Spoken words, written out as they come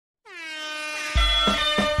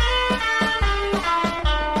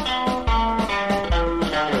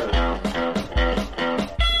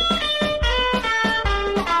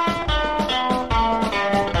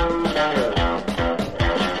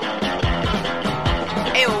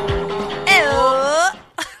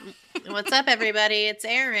What's up, everybody? It's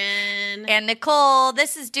Erin. And Nicole,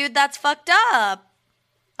 this is Dude That's Fucked Up.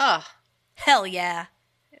 Oh, Hell yeah.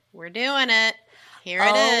 we're doing it. Here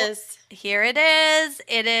it is. Here it is.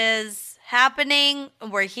 It is happening.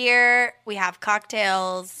 We're here. We have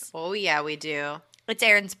cocktails. Oh, yeah, we do. It's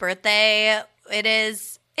Erin's birthday.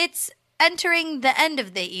 It's entering the end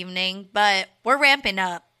of the evening, but we're ramping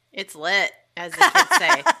up. It's lit, as the kids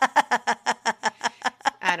say.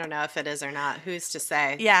 I don't know if it is or not. Who's to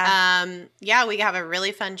say? Yeah. Yeah, we have a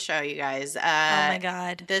really fun show, you guys. Oh, my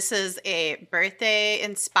God. This is a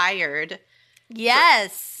birthday-inspired...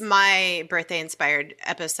 Yes. My birthday-inspired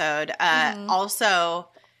episode. Also,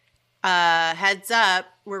 heads up,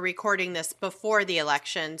 we're recording this before the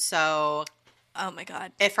election, so... Oh, my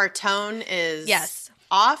God. If our tone is Yes.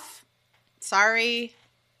 off, sorry.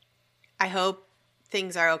 I hope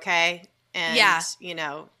things are okay. And, you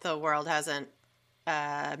know, the world hasn't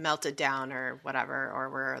melted down or whatever, or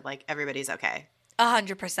we're like, everybody's okay.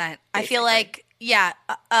 100%. I feel like,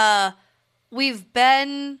 we've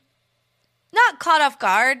been not caught off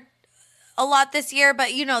guard a lot this year,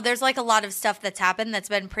 but, you know, there's like a lot of stuff that's happened that's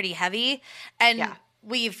been pretty heavy. And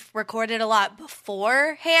we've recorded a lot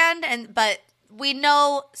beforehand, but we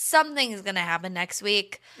know something is going to happen next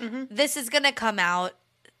week. Mm-hmm. This is going to come out.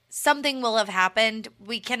 Something will have happened.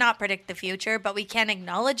 We cannot predict the future, but we can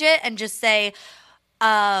acknowledge it and just say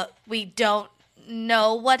we don't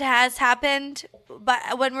know what has happened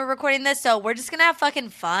but when we're recording this. So we're just going to have fucking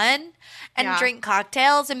fun and drink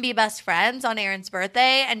cocktails and be best friends on Erin's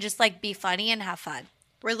birthday and just like be funny and have fun.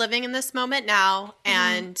 We're living in this moment now,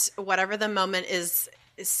 and whatever the moment is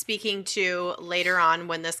speaking to later on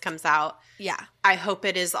when this comes out, I hope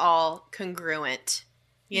it is all congruent.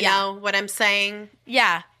 You know what I'm saying?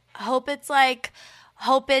 Yeah. Hope it's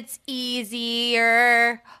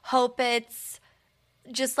easier. Hope it's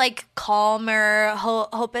just like calmer.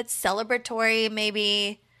 Hope it's celebratory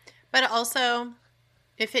maybe. But also,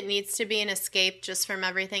 if it needs to be an escape just from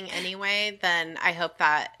everything anyway, then I hope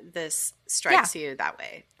that this strikes you that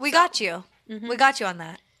way. We got you. Mm-hmm. We got you on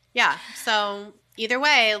that. Yeah. So either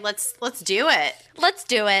way, let's do it. Let's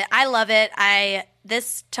do it. I love it.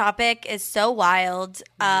 This topic is so wild.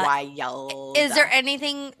 Wild. Is there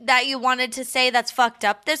anything that you wanted to say that's fucked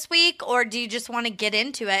up this week, or do you just want to get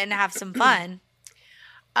into it and have some fun?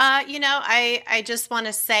 You know, I just want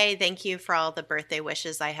to say thank you for all the birthday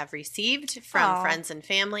wishes I have received from friends and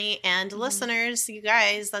family and listeners. You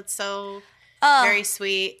guys, that's so very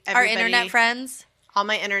sweet. Everybody, our internet friends. All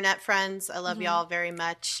my internet friends, I love y'all very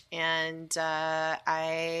much. And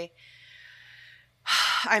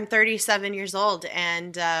I'm 37 years old,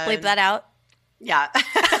 and bleep that out. Yeah.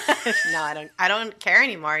 No, I don't care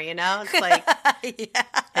anymore, you know? It's like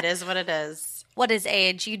it is what it is. What is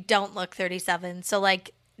age? You don't look 37. So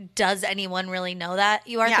like, does anyone really know that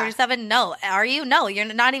you are 37? No. Are you? No, you're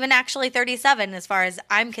not even actually 37 as far as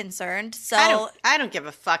I'm concerned. So I don't give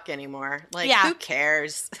a fuck anymore. Like, who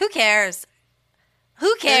cares? Who cares?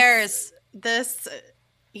 Who cares? This,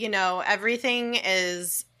 you know, everything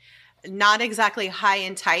is not exactly high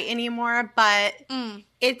and tight anymore, but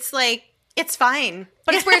it's like, it's fine.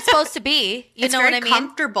 But it's where it's supposed to be. You know what I mean? It's very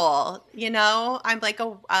comfortable, you know? I'm like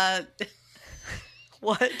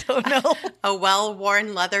what? Don't know. A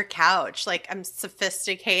well-worn leather couch. Like, I'm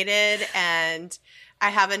sophisticated and I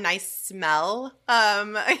have a nice smell.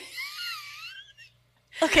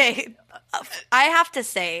 Okay, I have to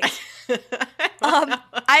say,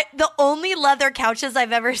 the only leather couches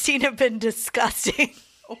I've ever seen have been disgusting.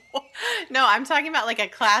 No, I'm talking about like a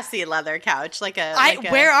classy leather couch,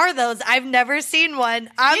 where are those? I've never seen one.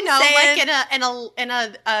 Like in a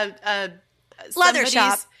leather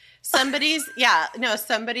shop. Somebody's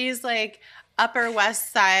like Upper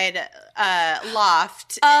West Side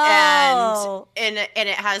loft, and it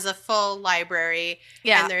has a full library,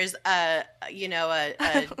 and there's a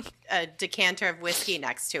decanter of whiskey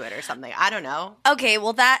next to it or something. I don't know. Okay,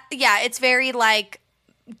 well it's very like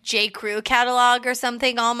J. Crew catalog or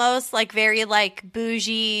something, almost like very like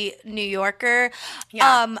bougie New Yorker.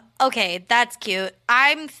 Okay, that's cute.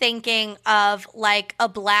 I'm thinking of like a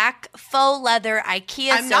black faux leather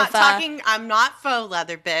IKEA sofa. I'm not faux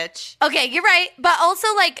leather, bitch. Okay, you're right. But also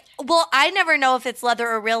like, well, I never know if it's leather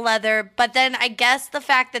or real leather, but then I guess the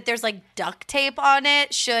fact that there's like duct tape on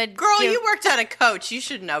it should you worked at a Coach. You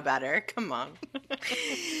should know better. Come on.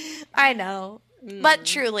 I know. But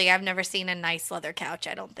truly, I've never seen a nice leather couch,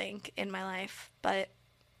 I don't think, in my life. But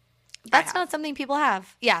that's not something people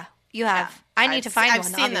have. Yeah, you have. Yeah. I need to find one, I've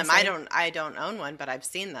seen them. I don't own one, but I've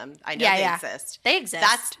seen them. I know they exist. They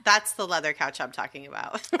exist. That's the leather couch I'm talking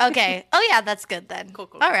about. Okay. Oh, yeah, that's good then. Cool.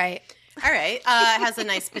 All right. All right. It has a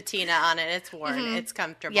nice patina on it. It's worn. It's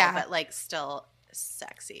comfortable, but like still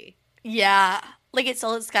sexy. Yeah. Like it's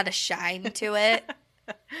got a shine to it.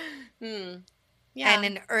 Yeah. And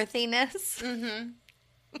an earthiness.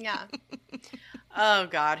 Yeah. Oh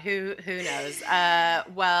God, who knows?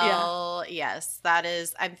 Yes, that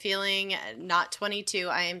is. I'm feeling not 22.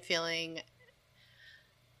 I am feeling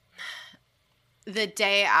the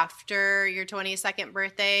day after your 22nd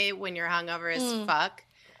birthday when you're hungover as fuck.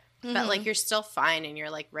 But like you're still fine and you're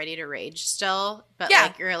like ready to rage still. But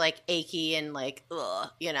like you're like achy and like ugh,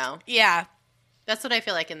 you know. Yeah. That's what I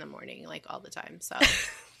feel like in the morning, like all the time. So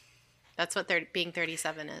that's what being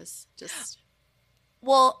 37 is. Just.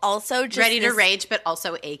 Well, also just ready to rage, but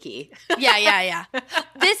also achy. Yeah.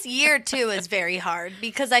 This year, too, is very hard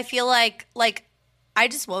because I feel like I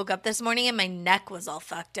just woke up this morning and my neck was all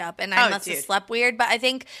fucked up and I must have slept weird. But I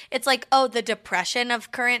think it's like, the depression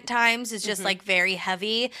of current times is just like very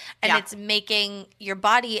heavy and it's making your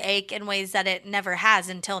body ache in ways that it never has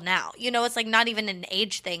until now. You know, it's like not even an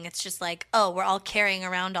age thing. It's just like, we're all carrying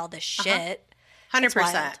around all this shit.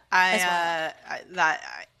 100%.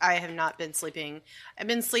 I have not been sleeping. I've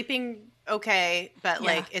been sleeping okay, but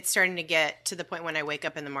like it's starting to get to the point when I wake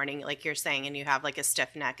up in the morning, like you're saying, and you have like a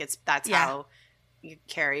stiff neck. That's how you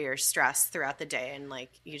carry your stress throughout the day, and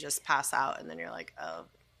like you just pass out, and then you're like,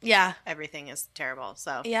 everything is terrible.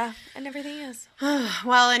 So and everything is.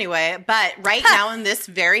 Well, anyway, but right now in this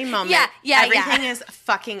very moment, everything is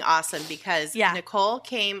fucking awesome because Nicole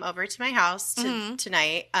came over to my house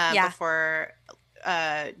tonight before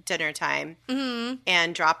dinner time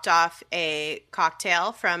and dropped off a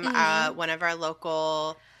cocktail from one of our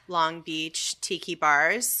local Long Beach tiki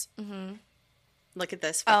bars. Look at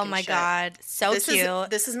this fucking shit. God. So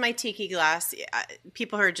cute. This is my tiki glass.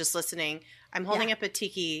 People who are just listening, I'm holding up a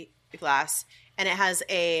tiki glass and it has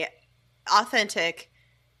a authentic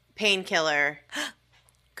painkiller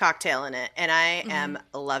cocktail in it and I am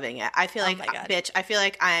loving it. I feel like, bitch, I feel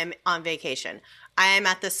like I'm on vacation. I am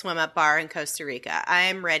at the swim up bar in Costa Rica. I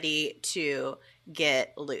am ready to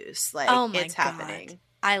get loose. Like it's happening.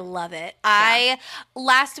 I love it. Yeah.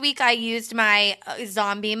 Last week I used my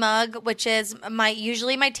zombie mug, which is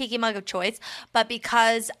usually my tiki mug of choice, but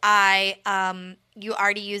because you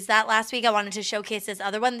already used that last week, I wanted to showcase this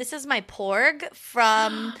other one. This is my Porg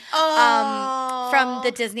from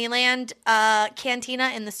the Disneyland cantina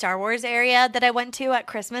in the Star Wars area that I went to at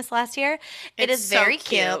Christmas last year. It is very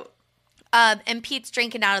cute. And Pete's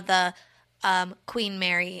drinking out of the Queen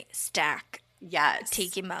Mary stack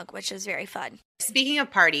tiki mug, which is very fun. Speaking of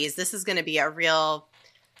parties, this is going to be a real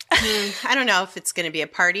I don't know if it's going to be a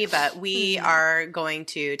party, but we are going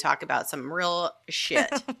to talk about some real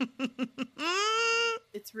shit.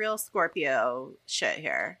 It's real Scorpio shit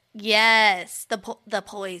here. Yes, the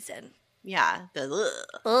poison. Yeah,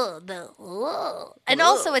 and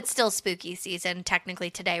also it's still spooky season technically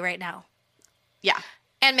today, right now. Yeah.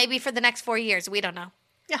 And maybe for the next 4 years, we don't know.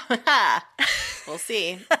 Yeah, we'll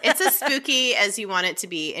see. It's as spooky as you want it to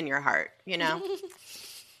be in your heart, you know?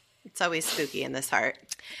 It's always spooky in this heart.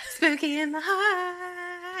 Spooky in the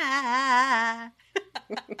heart.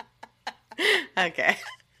 Okay.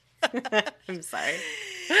 I'm sorry.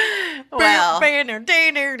 Well.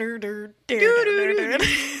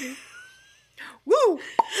 Woo!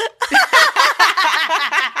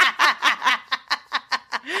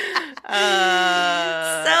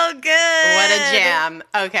 So good. What a jam.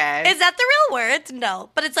 Okay. Is that the real words? No.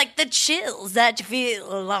 But it's like the chills that you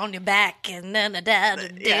feel on your back and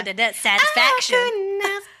satisfaction.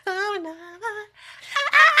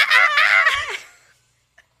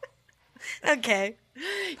 Okay.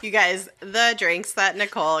 You guys, the drinks that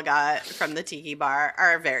Nicole got from the tiki bar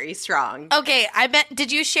are very strong. Okay,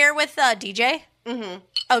 did you share with DJ? Mm-hmm.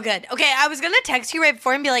 Oh, good. Okay, I was going to text you right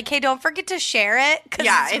before and be like, hey, don't forget to share it.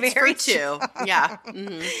 Yeah, it's for two. Yeah.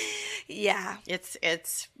 Mm-hmm. Yeah.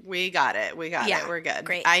 We got it. We got it. We're good.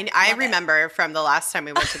 Great. I remember from the last time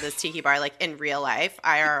we went to this tiki bar, like in real life,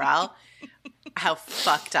 IRL, how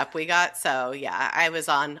fucked up we got. So, yeah, I was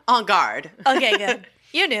on guard. Okay, good.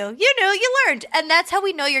 You knew, you learned. And that's how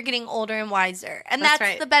we know you're getting older and wiser. And that's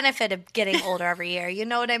right. The benefit of getting older every year. You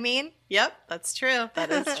know what I mean? Yep, that's true.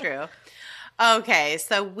 That is true. Okay,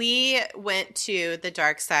 so we went to the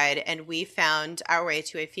dark side and we found our way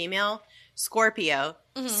to a female Scorpio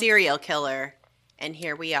serial killer. And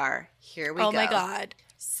here we are. Here we go. Oh my God.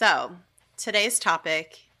 So today's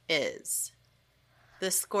topic is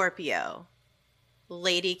the Scorpio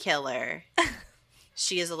lady killer.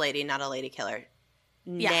 She is a lady, not a lady killer.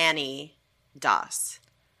 Yeah. Nanny Doss.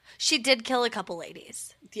 She did kill a couple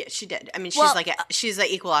ladies. Yeah, she did. I mean, she's an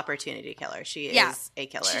equal opportunity killer. She is a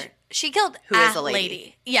killer. She killed who is a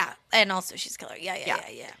lady. Yeah, and also she's a killer.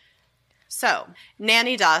 Yeah. So,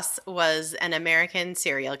 Nanny Doss was an American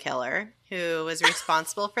serial killer who was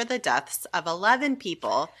responsible for the deaths of 11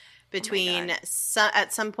 people between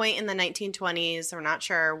at some point in the 1920s. We're not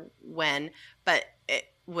sure when, but it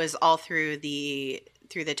was all through the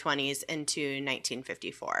 20s into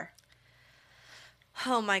 1954.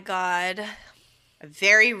 Oh my God. A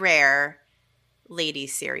very rare lady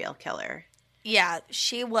serial killer. Yeah,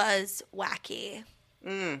 she was wacky.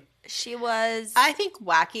 She was... I think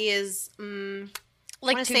wacky is...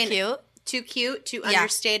 like too cute? Too cute, too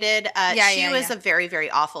understated. She was a very,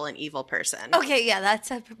 very awful and evil person. Okay, yeah,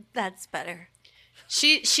 that's better.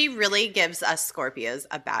 She really gives us Scorpios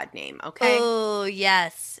a bad name, okay? Oh,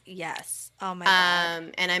 yes. Oh my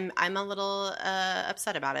God. And I'm a little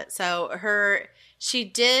upset about it. So she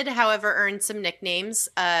did, however, earn some nicknames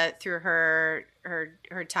through her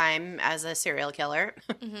time as a serial killer.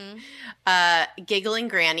 Mm-hmm. Giggling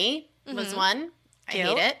Granny was one. Cute. I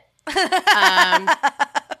hate it.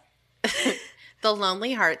 The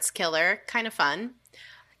Lonely Hearts Killer, kind of fun.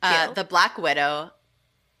 The Black Widow.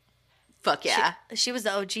 Fuck yeah. She was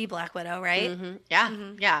the OG Black Widow, right? Mm-hmm.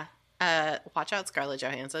 Yeah, yeah. Watch out, Scarlett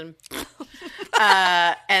Johansson.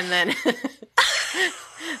 And then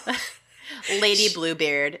Lady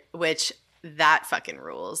Bluebeard, which that fucking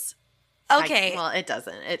rules. Okay. Well, it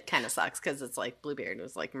doesn't. It kind of sucks because it's like Bluebeard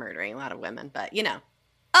was like murdering a lot of women, but you know.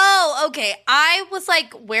 Oh, okay. I was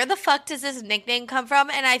like, where the fuck does this nickname come from?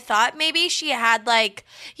 And I thought maybe she had like,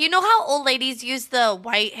 you know how old ladies use the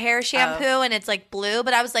white hair shampoo and it's like blue?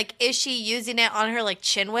 But I was like, is she using it on her like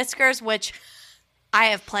chin whiskers? Which I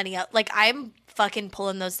have plenty of. Like, I'm fucking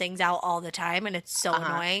pulling those things out all the time and it's so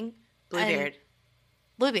annoying. Bluebeard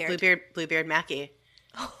Mackie.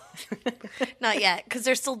 Not yet, because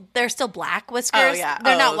they're still black whiskers. Oh, yeah.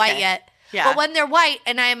 They're not white yet. Yeah. But when they're white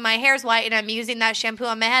and my hair's white and I'm using that shampoo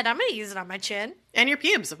on my head, I'm going to use it on my chin. And your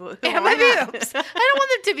pubes. And my pubes. I don't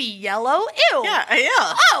want them to be yellow. Ew.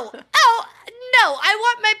 Yeah. Oh, no. I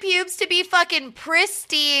want my pubes to be fucking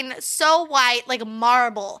pristine, so white, like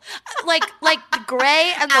marble. Like the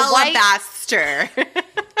gray and the Alabaster. white.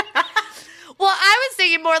 Well, I was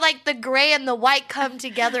thinking more like the gray and the white come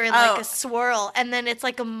together in like a swirl, and then it's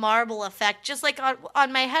like a marble effect, just like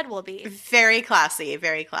on my head will be. Very classy,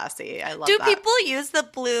 very classy. I love that. Do people use the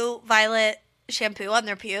blue-violet shampoo on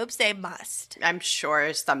their pubes? They must. I'm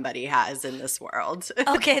sure somebody has in this world.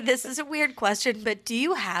 Okay, this is a weird question, but do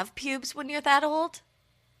you have pubes when you're that old?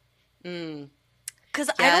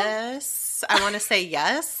 Because yes, I want to say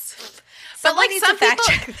yes. But like some people,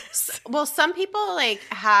 well, some people like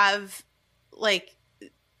have. Like,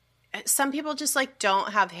 some people just, like,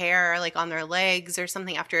 don't have hair, like, on their legs or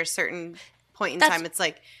something after a certain point in time. It's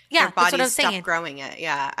like their bodies stop growing it.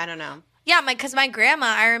 Yeah, I don't know. Yeah, because my grandma,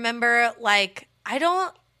 I remember, like, I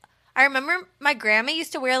remember my grandma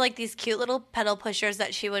used to wear, like, these cute little pedal pushers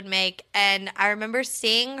that she would make, and I remember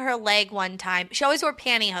seeing her leg one time. She always wore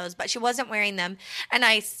pantyhose, but she wasn't wearing them, and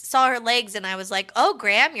I saw her legs, and I was like, oh,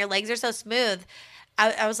 Gram, your legs are so smooth.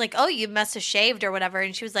 I was like, oh, you must have shaved or whatever.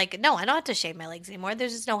 And she was like, no, I don't have to shave my legs anymore.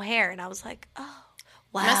 There's just no hair. And I was like, oh,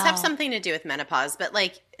 wow. It must have something to do with menopause. But,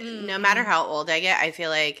 like, no matter how old I get, I feel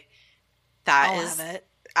like I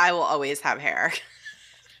will always have hair.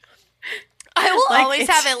 I will always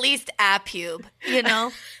have at least a pube, you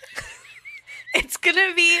know? It's going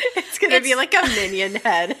to be like a minion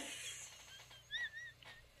head.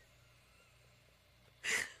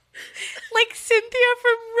 Like Cynthia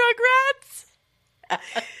from Rugrats.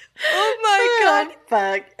 Oh my God.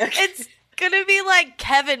 Fuck. Okay. It's gonna be like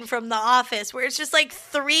Kevin from The Office, where it's just like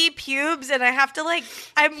 3 pubes and I have to like,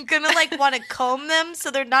 I'm gonna like want to comb them so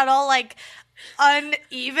they're not all like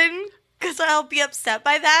uneven because I'll be upset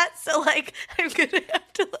by that. So like, I'm gonna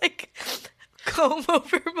have to like comb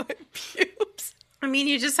over my pubes. I mean,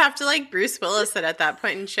 you just have to like Bruce Willis it at that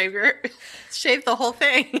point and shave the whole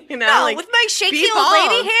thing, you know? No, like, with my shaky old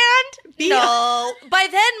lady hand? No. By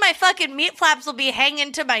then, my fucking meat flaps will be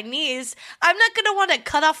hanging to my knees. I'm not going to want to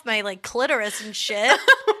cut off my like clitoris and shit.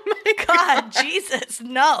 Oh my God, Jesus,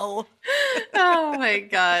 no. Oh my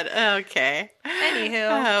God. Okay.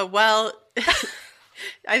 Anywho. Well,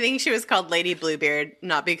 I think she was called Lady Bluebeard,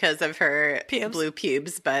 not because of her blue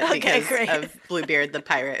pubes, but because of Bluebeard the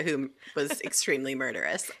pirate, who was extremely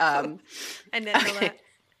murderous. I didn't know that.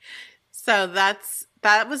 So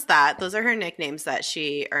that was that. Those are her nicknames that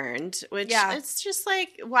she earned, which it's just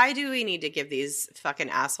like, why do we need to give these fucking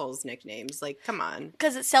assholes nicknames? Like, come on.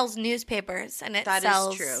 Because it sells newspapers and it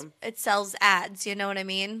is true. It sells ads, you know what I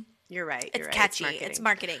mean? You're right. It's catchy. It's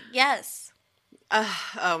marketing. Yes.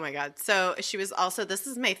 Oh my God. So she was also, this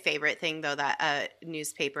is my favorite thing though, that a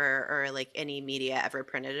newspaper or like any media ever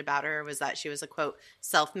printed about her, was that she was a quote,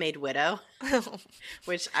 self-made widow,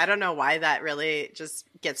 which I don't know why that really just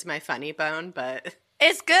gets my funny bone, but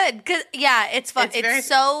it's good. Cause yeah, it's fun. It's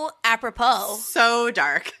so apropos. So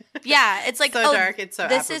dark. Yeah. It's like, so dark. It's so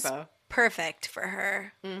this apropos. Is perfect for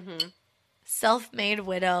her. Mm-hmm. Self-made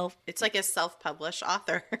widow. It's like a self-published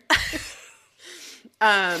author.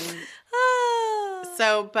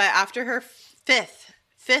 So, but after her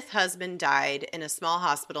fifth husband died in a small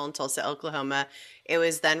hospital in Tulsa, Oklahoma, it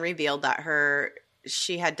was then revealed that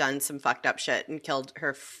she had done some fucked up shit and killed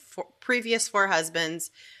her previous 4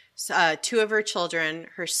 husbands, 2 of her children,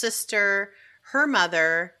 her sister, her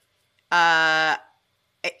mother,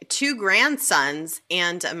 2 grandsons,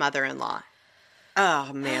 and a mother-in-law.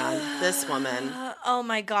 Oh man, this woman. Oh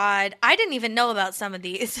my God. I didn't even know about some of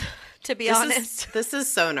these, to be honest. This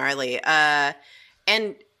is so gnarly.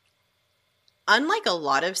 And unlike a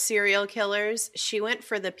lot of serial killers, she went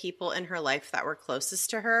for the people in her life that were closest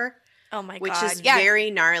to her. Oh my God. Which is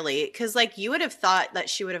very gnarly. Because like you would have thought that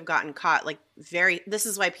she would have gotten caught like this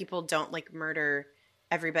is why people don't like murder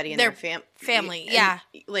everybody in their family. Yeah.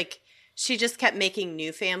 Like she just kept making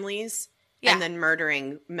new families. Yeah. And then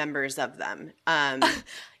murdering members of them.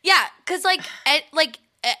 Yeah, because I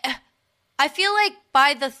feel like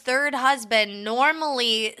by the 3rd husband,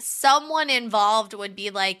 normally someone involved would be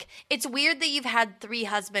like, it's weird that you've had 3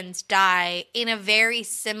 husbands die in a very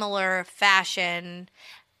similar fashion.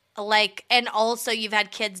 Like, and also you've had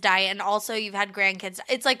kids die, and also you've had grandkids.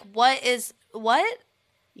 It's like, what?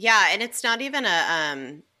 Yeah, and it's not even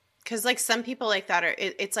a because like some people like that are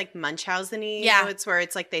it's like Munchausen-y. Yeah, you know? It's where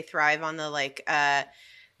it's like they thrive on the like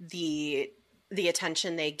the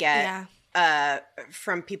attention they get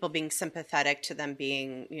from people being sympathetic to them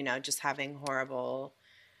being, you know, just having horrible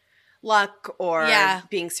luck or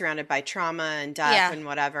being surrounded by trauma and death and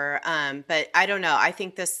whatever. But I don't know. I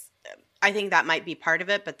think that might be part of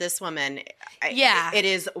it. But this woman, it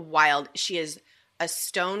is wild. She is a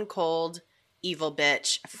stone cold evil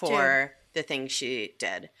bitch for the things she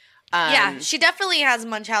did. She definitely has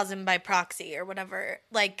Munchausen by proxy or whatever.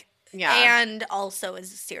 Like, and also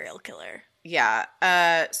is a serial killer. Yeah.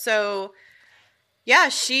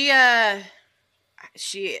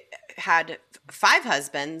 She had 5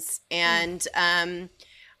 husbands, and I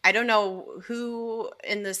don't know who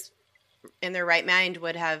in their right mind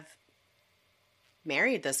would have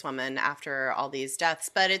married this woman after all these deaths.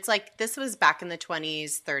 But it's like this was back in the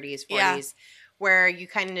 20s, 30s, 40s. Where you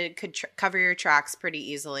kind of could cover your tracks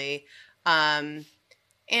pretty easily. And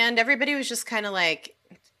everybody was just kind of like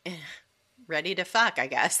ready to fuck, I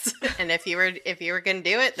guess. And if you were going to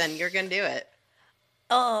do it, then you're going to do it.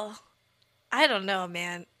 Oh, I don't know,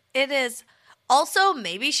 man. It is also,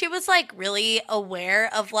 maybe she was like really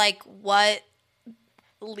aware of like what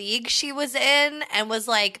league she was in, and was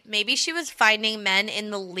like, maybe she was finding men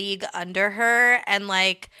in the league under her, and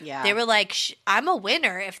like they were like, I'm a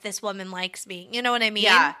winner if this woman likes me, you know what I mean?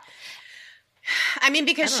 Yeah, I mean,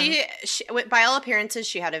 because she by all appearances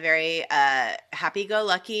she had a very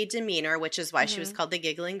happy-go-lucky demeanor, which is why she was called the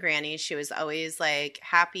giggling granny. She was always like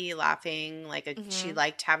happy, laughing, like she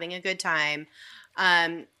liked having a good time.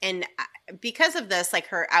 And because of this, like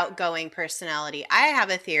her outgoing personality, I have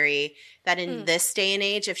a theory that in this day and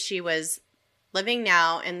age, if she was living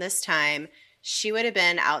now in this time, she would have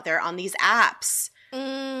been out there on these apps.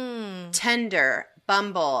 Tinder,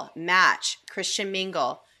 Bumble, Match, Christian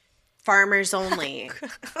Mingle, Farmers Only.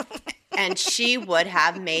 And she would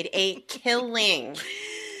have made a killing.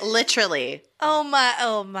 Literally. Oh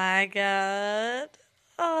my God.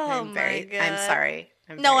 Oh my God. I'm sorry.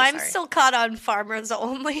 I'm still caught on Farmers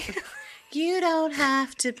Only. You don't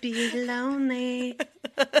have to be lonely.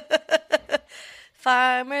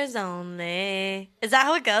 Farmers Only. Is that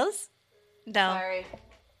how it goes? No. Sorry.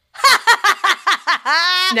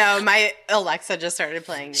 No, my Alexa just started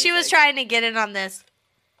playing music. She was trying to get in on this.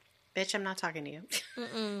 Bitch, I'm not talking to you.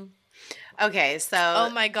 Okay, so. Oh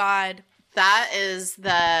my God. That is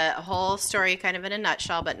the whole story kind of in a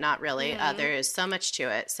nutshell, but not really. There is so much to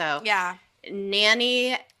it. So. Yeah.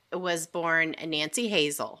 Nanny was born Nancy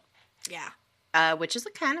Hazel. Yeah. Which is a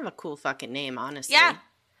kind of a cool fucking name, honestly. Yeah.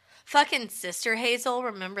 Fucking Sister Hazel,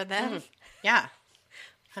 remember them? Yeah.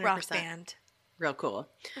 100%. Rock band. Real cool.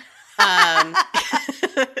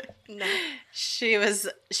 No. She was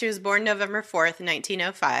born November 4th,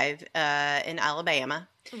 1905, in Alabama.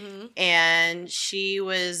 And she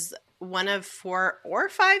was one of 4 or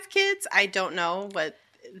 5 kids. I don't know what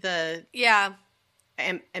the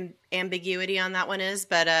ambiguity on that one is,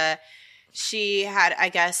 but She had, I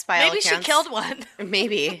guess, by all accounts, maybe she killed one.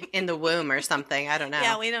 Maybe in the womb or something. I don't know.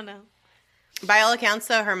 Yeah, we don't know. By all accounts,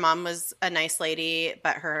 though, her mom was a nice lady,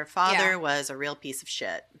 but her father was a real piece of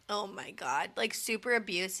shit. Oh my God. Like super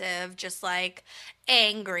abusive, just like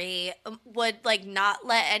angry, would like not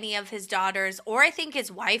let any of his daughters, or I think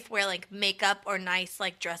his wife, wear like makeup or nice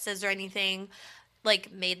like dresses or anything,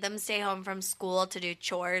 like made them stay home from school to do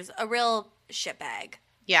chores. A real shitbag.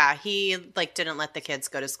 Yeah, he like didn't let the kids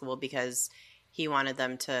go to school because he wanted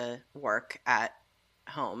them to work at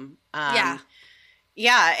home.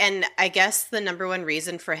 Yeah, and I guess the number one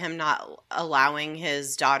reason for him not allowing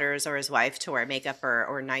his daughters or his wife to wear makeup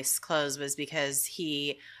or nice clothes was because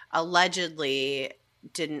he allegedly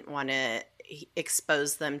didn't want to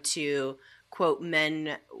expose them to, quote,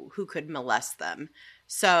 men who could molest them.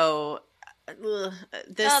 So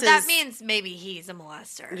that means maybe he's a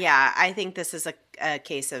molester. Yeah, I think this is a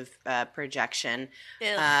case of projection.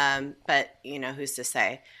 But, who's to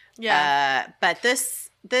say? Yeah. But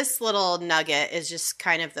this little nugget is just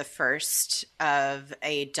kind of the first of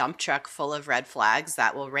a dump truck full of red flags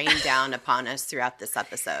that will rain down upon us throughout this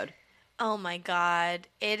episode. Oh my God.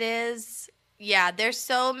 It is. Yeah, there's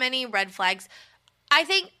so many red flags. I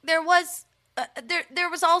think there was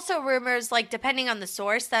also rumors, like, depending on the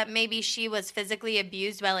source, that maybe she was physically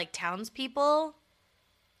abused by, like, townspeople.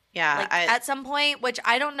 Yeah. Like, at some point, which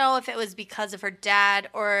I don't know if it was because of her dad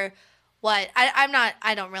or what.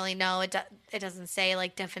 I don't really know. It doesn't say,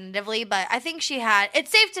 like, definitively, but I think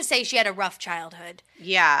it's safe to say she had a rough childhood.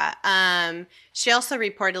 Yeah. She also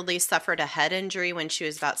reportedly suffered a head injury when she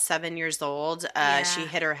was about 7 years old. She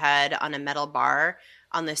hit her head on a metal bar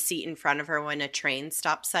on the seat in front of her when a train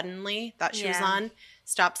stopped suddenly that she was on.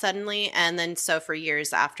 Stopped suddenly. And then so for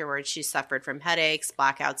years afterwards, she suffered from headaches,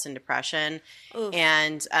 blackouts, and depression. Oof.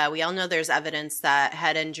 And we all know there's evidence that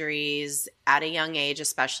head injuries at a young age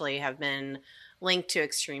especially have been linked to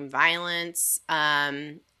extreme violence,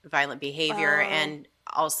 violent behavior, and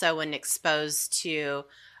also when exposed to,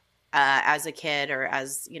 as a kid or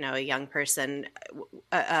as, a young person,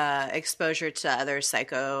 exposure to other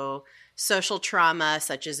social trauma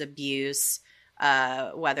such as abuse,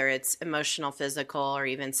 whether it's emotional, physical, or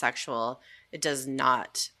even sexual, it does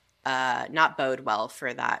not bode well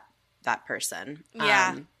for that person.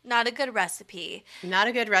 Yeah, not a good recipe. Not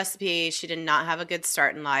a good recipe. She did not have a good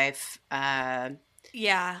start in life.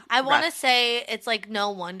 Yeah, I want to say it's like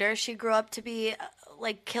no wonder she grew up to be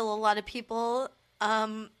like kill a lot of people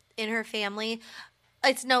in her family.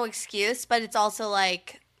 It's no excuse, but it's also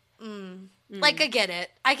like, like I get it.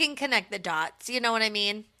 I can connect the dots. You know what I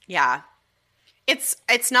mean? Yeah.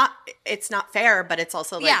 It's not fair, but it's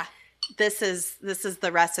also like this is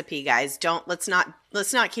the recipe, guys. Let's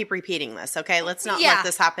not keep repeating this, okay? Let's not let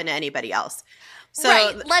this happen to anybody else.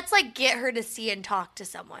 So let's like get her to see and talk to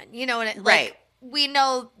someone. You know what I mean? Right. We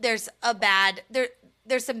know there's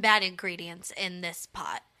there's some bad ingredients in this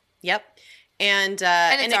pot. Yep. And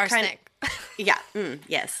it's arsenic.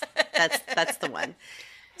 Yes. That's the one.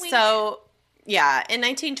 So, yeah, in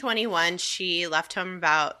 1921, she left home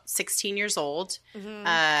about 16 years old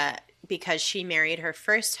because she married her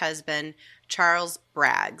first husband, Charles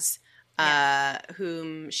Braggs,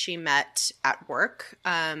 whom she met at work.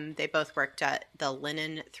 They both worked at the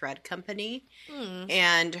Linen Thread Company.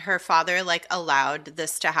 And her father, allowed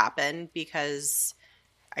this to happen because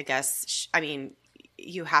I guess,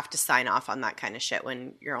 you have to sign off on that kind of shit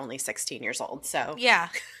when you're only 16 years old. So yeah,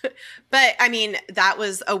 but that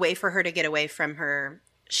was a way for her to get away from her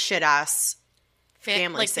shit ass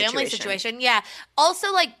family situation. Yeah. Also,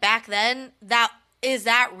 back then, is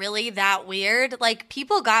that really that weird?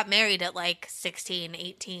 People got married at 16,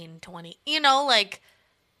 18, 20.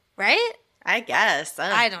 Right? I guess.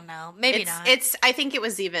 I don't know. Maybe not. I think it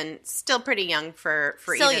was even still pretty young for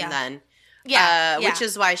still even young. then. Yeah, which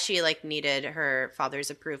is why she needed her father's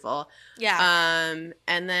approval. Yeah.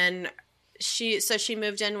 And then she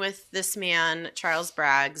moved in with this man, Charles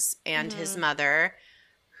Braggs, and his mother,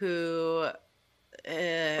 who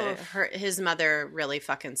his mother really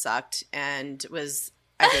fucking sucked and was,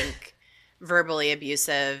 I think, verbally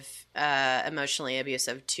abusive, emotionally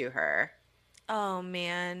abusive to her. Oh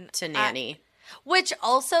man, to Nanny. Which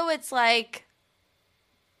also it's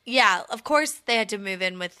yeah, of course they had to move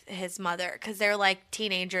in with his mother because they're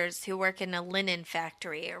teenagers who work in a linen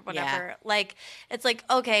factory or whatever. Yeah. It's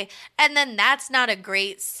okay. And then that's not a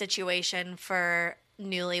great situation for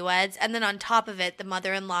newlyweds. And then on top of it, the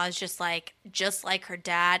mother-in-law is just like her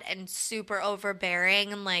dad and super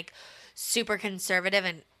overbearing and super conservative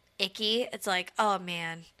and icky. It's oh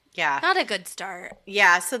man. Yeah. Not a good start.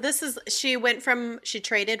 Yeah. So she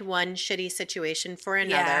traded one shitty situation for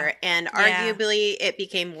another. And arguably it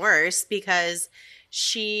became worse because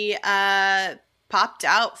she popped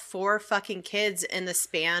out 4 fucking kids in the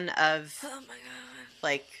span of, oh my God,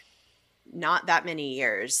 like, not that many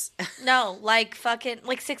years. No, like fucking,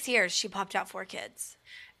 like 6 years she popped out 4 kids.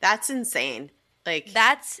 That's insane. Like,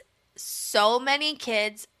 that's so many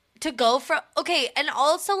kids to go from. Okay, and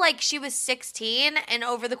also, like, she was 16 and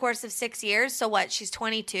over the course of 6 years, so what, she's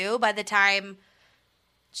 22 by the time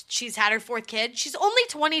she's had her 4th kid. She's only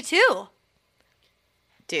 22.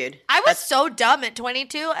 Dude. I was so dumb at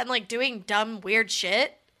 22 and, like, doing dumb, weird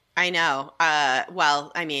shit. I know.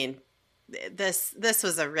 Well, I mean, this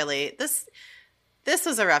was a really this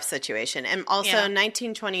was a rough situation. And also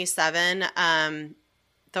 1927,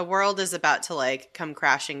 the world is about to, like, come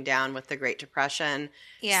crashing down with the Great Depression.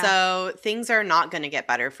 Yeah. So things are not going to get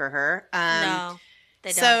better for her. No,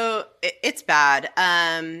 they don't. So it's bad.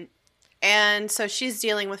 And so she's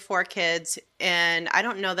dealing with 4 kids, and I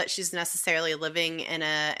don't know that she's necessarily living in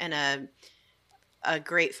a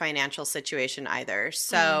great financial situation either.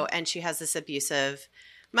 So, and she has this abusive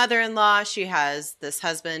mother-in-law. She has this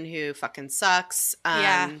husband who fucking sucks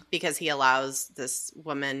because he allows this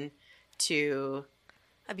woman to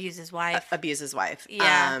abuse his wife.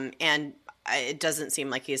 Yeah. And it doesn't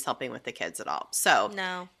seem like he's helping with the kids at all. So,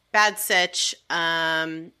 no. Bad sitch.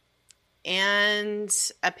 And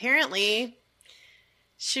apparently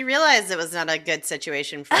she realized it was not a good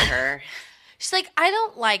situation for her. She's like, I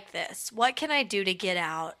don't like this. What can I do to get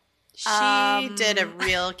out? She did a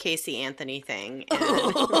real Casey Anthony thing.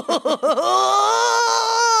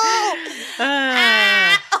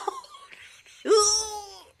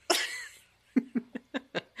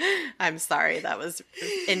 I'm sorry. That was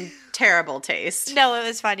in terrible taste. No, it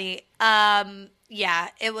was funny. Yeah,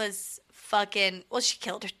 it was fucking. Well, she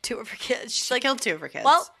killed 2 of her kids. She killed 2 of her kids.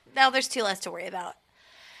 Well, now there's 2 less to worry about.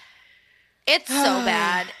 It's so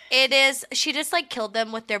bad. It is. She just, like, killed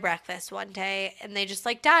them with their breakfast one day, and they just,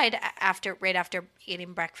 like, died right after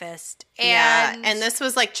eating breakfast. And and this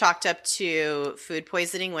was, like, chalked up to food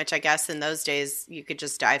poisoning, which I guess in those days you could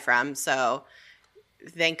just die from. So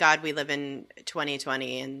thank God we live in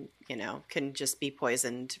 2020 and, you know, can just be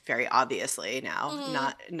poisoned very obviously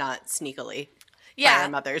now, not sneakily by our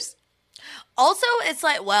mothers. Also, it's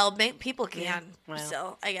like, well, people can,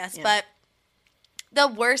 so I guess. Yeah. But the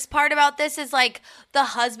worst part about this is, like, the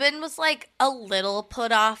husband was, like, a little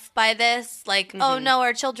put off by this. Like, oh, no,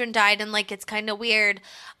 our children died, and, like, it's kind of weird.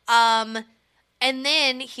 And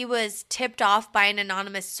then he was tipped off by an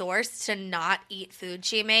anonymous source to not eat food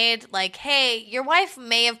she made. Like, hey, your wife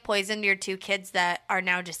may have poisoned your 2 kids that are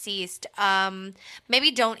now deceased.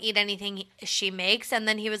 Maybe don't eat anything she makes. And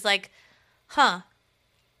then he was like, huh.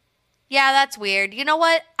 Yeah, that's weird. You know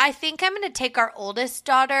what? I think I'm going to take our oldest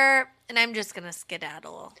daughter and I'm just going to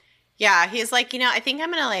skedaddle. Yeah, he's like, you know, I think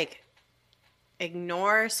I'm going to, like,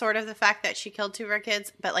 ignore sort of the fact that she killed 2 of her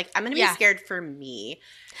kids, but, like, I'm going to be scared for me.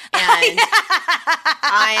 And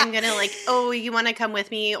I'm going to, like, oh, you want to come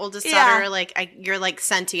with me, oldest daughter? Like, you're, like,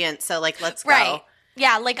 sentient, so, like, let's go. Right.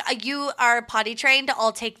 Yeah, like, you are potty trained.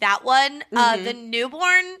 I'll take that one. The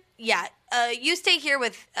newborn, you stay here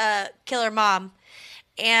with killer mom.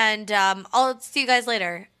 And I'll see you guys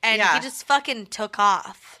later. And he just fucking took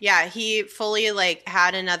off. Yeah, he fully, like,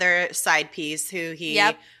 had another side piece who he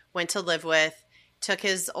went to live with, took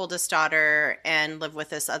his oldest daughter and lived with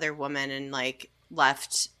this other woman and, like,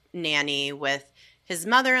 left nanny with his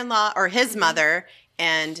mother-in-law or his mother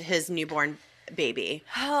and his newborn baby.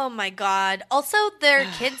 Oh, my God. Also, their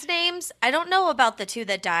kids' names, I don't know about the 2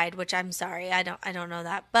 that died, which I'm sorry. I don't know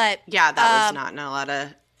that. But yeah, that was not in a lot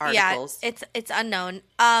of articles. Yeah, it's unknown.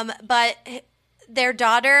 But their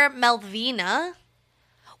daughter Melvina,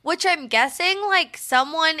 which I'm guessing, like,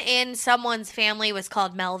 someone in someone's family was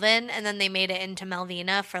called Melvin, and then they made it into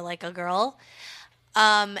Melvina for, like, a girl.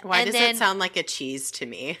 Why does it sound like a cheese to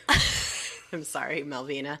me? I'm sorry,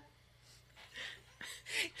 Melvina.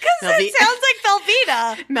 Because it sounds like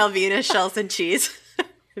Velveeta. Melvina shells and cheese.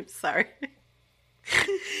 I'm sorry.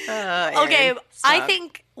 Okay, I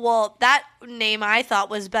think, well, that name I thought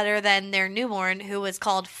was better than their newborn, who was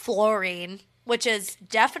called Florine, which is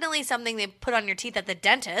definitely something they put on your teeth at the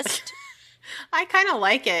dentist. I kind of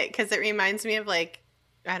like it because it reminds me of, like,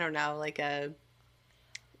 I don't know, like a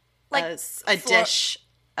dish,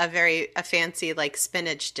 a fancy, like,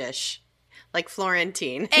 spinach dish, like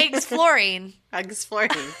Florentine. Eggs Florine. Eggs Florine,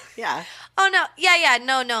 yeah. Oh, no. Yeah,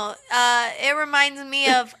 no. It reminds me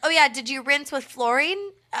of, did you rinse with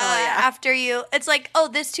fluorine? After you, it's like, oh,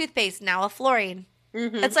 this toothpaste, now a fluorine.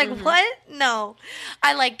 It's like, what? No.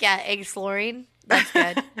 I like, eggs fluorine. That's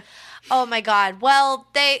good. Oh my God. Well,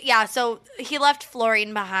 so he left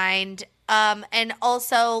Florine behind. And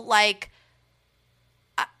also, like,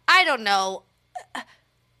 I don't know.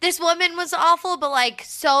 This woman was awful, but, like,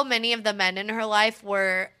 so many of the men in her life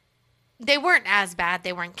they weren't as bad.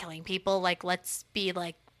 They weren't killing people. Like, let's be,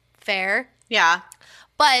 like, fair. Yeah.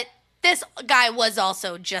 But this guy was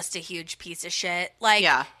also just a huge piece of shit. Like,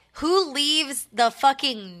 who leaves the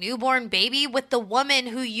fucking newborn baby with the woman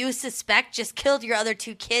who you suspect just killed your other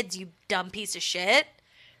 2 kids, you dumb piece of shit?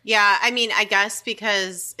 Yeah, I mean, I guess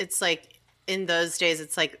because it's like in those days,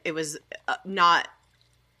 it's like it was not,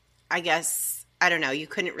 I guess, I don't know. You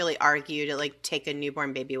couldn't really argue to like take a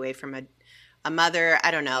newborn baby away from a mother.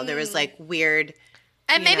 I don't know. There was like weird.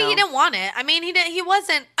 And maybe he didn't want it. I mean, he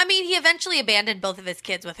wasn't. I mean, he eventually abandoned both of his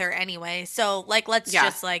kids with her anyway. So, like, let's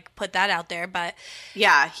just, like, put that out there. But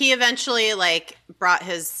yeah, he eventually, like, brought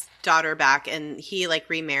his daughter back and he, like,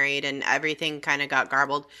 remarried and everything kind of got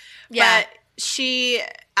garbled. Yeah. But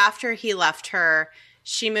after he left her,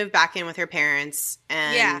 she moved back in with her parents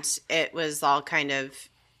and it was all kind of,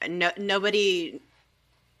 nobody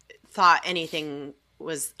thought anything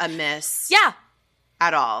was amiss. Yeah.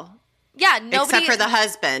 At all. Yeah, nobody. Except for the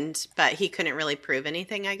husband, but he couldn't really prove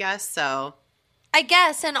anything, I guess, so. I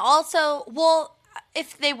guess, and also, well,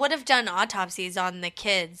 if they would have done autopsies on the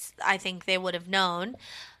kids, I think they would have known.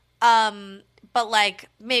 But, like,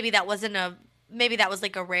 maybe that was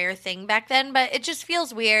like a rare thing back then, but it just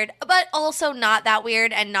feels weird. But also not that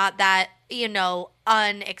weird and not that,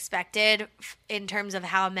 unexpected in terms of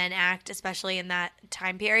how men act, especially in that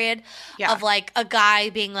time period of like a guy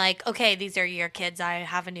being like, okay, these are your kids. I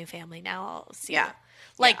have a new family now. I'll see you.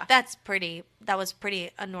 Like that was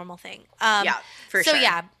pretty a normal thing. For sure. So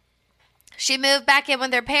yeah, she moved back in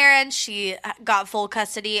with her parents. She got full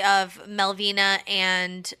custody of Melvina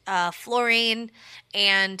and Florine,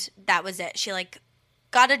 and that was it. She like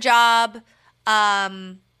got a job,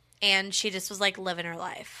 and she just was like living her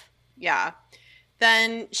life. Yeah.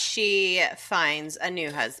 Then she finds a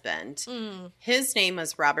new husband. His name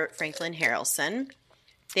was Robert Franklin Harrelson.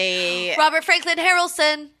 Robert Franklin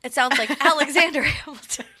Harrelson. It sounds like Alexander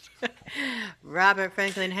Hamilton. Robert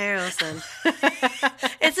Franklin Harrelson.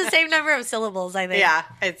 It's the same number of syllables, I think.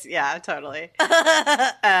 Yeah, totally.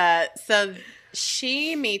 So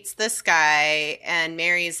she meets this guy and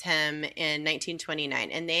marries him in 1929,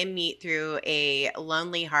 and they meet through a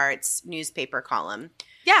Lonely Hearts newspaper column.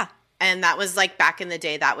 Yeah. And that was like back in the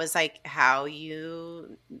day, that was like how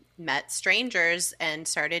you met strangers and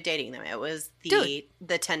started dating them. It was the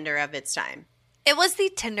Tinder of its time. It was the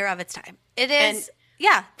Tinder of its time. It is.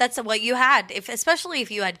 That's what you had. Especially if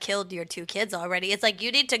you had killed your 2 kids already. It's like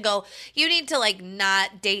you need to like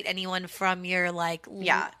not date anyone from your like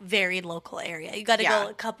very local area. You got to go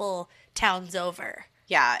a couple towns over.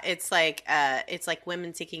 Yeah, it's like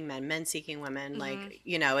women seeking men, men seeking women. Like,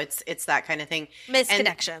 it's that kind of thing.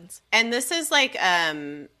 Misconnections. And this is like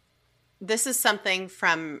this is something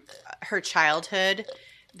from her childhood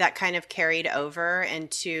that kind of carried over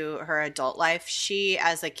into her adult life. She,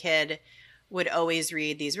 as a kid, would always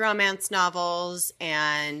read these romance novels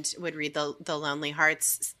and would read the Lonely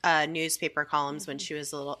Hearts newspaper columns when she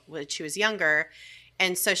was younger.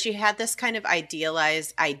 And so she had this kind of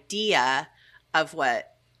idealized idea of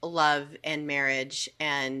what love and marriage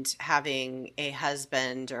and having a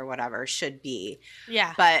husband or whatever should be.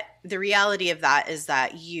 Yeah. But the reality of that is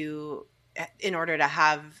that in order to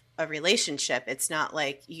have a relationship, it's not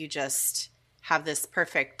like you just have this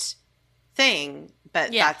perfect thing,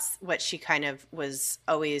 but that's what she kind of was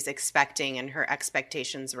always expecting, and her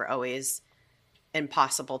expectations were always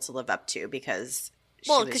impossible to live up to because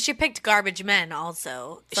she picked garbage men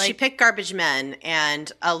also. She picked garbage men,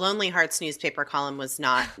 and a Lonely Hearts newspaper column was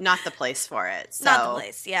not the place for it. So. Not the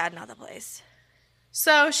place. Yeah, not the place.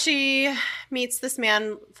 So she meets this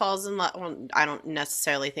man, falls in love. Well, I don't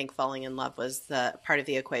necessarily think falling in love was the part of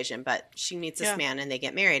the equation, but she meets this man and they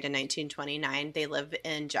get married in 1929. They live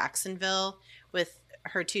in Jacksonville with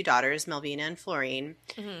her 2 daughters, Melvina and Florine.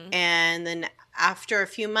 Mm-hmm. And then after a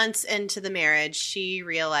few months into the marriage, she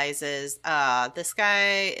realizes this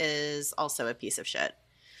guy is also a piece of shit.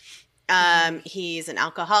 He's an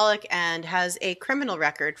alcoholic and has a criminal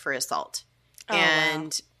record for assault. Wow.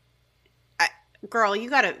 Girl, you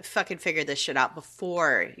got to fucking figure this shit out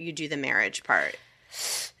before you do the marriage part.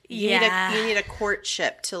 You need a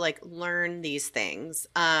courtship to like learn these things.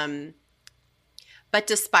 But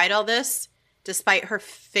despite all this, despite her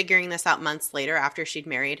figuring this out months later after she'd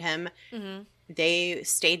married him, they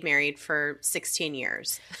stayed married for 16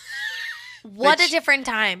 years. What a different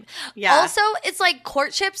time. Yeah. Also, it's like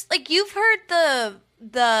courtships. Like, you've heard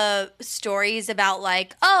the stories about,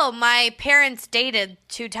 like, oh, my parents dated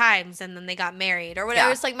 2 times and then they got married or whatever.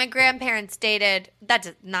 Yeah. It's like my grandparents dated.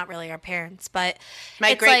 That's not really our parents, but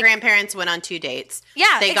my great-grandparents went on 2 dates.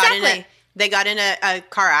 Yeah, exactly. They got in a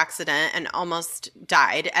car accident and almost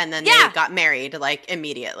died, and then they got married, like,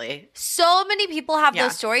 immediately. So many people have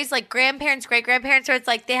those stories, like grandparents, great-grandparents, where it's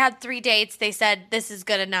like they had 3 dates. They said, this is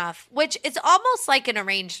good enough, which it's almost like an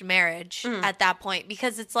arranged marriage at that point,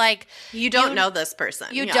 because it's like you don't know this person.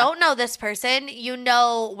 You don't know this person. You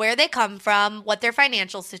know where they come from, what their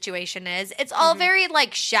financial situation is. It's all very,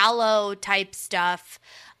 like, shallow type stuff.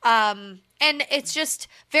 And it's just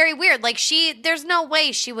very weird. Like, there's no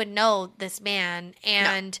way she would know this man.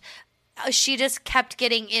 And she just kept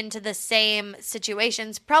getting into the same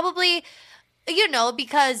situations. Probably,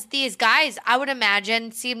 because these guys, I would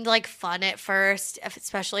imagine, seemed like fun at first,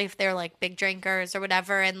 especially if they're like big drinkers or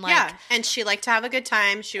whatever. And like, and she liked to have a good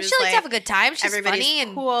time. She liked to have a good time. She's funny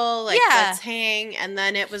and cool. Like, let's hang. And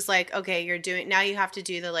then it was like, okay, now you have to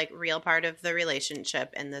do the, like, real part of the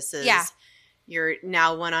relationship. And this is, you're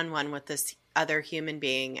now one-on-one with this other human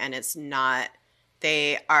being, and it's not,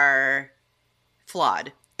 they are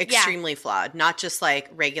flawed, extremely flawed, not just like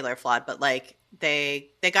regular flawed, but like they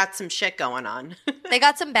got some shit going on. They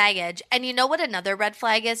got some baggage. And you know what another red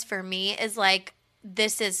flag is for me is, like,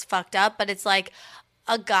 this is fucked up, but it's like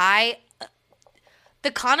a guy,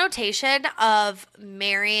 the connotation of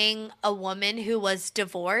marrying a woman who was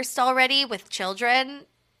divorced already with children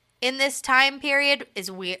in this time period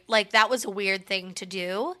is weird. Like, that was a weird thing to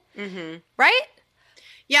do. Right?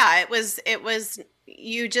 Yeah, it was, it's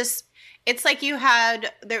like you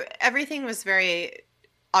had, everything was very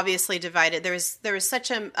obviously divided. There was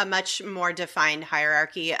such a much more defined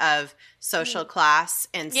hierarchy of social class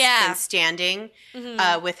and standing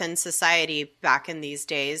within society back in these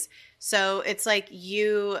days. So it's like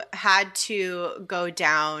you had to go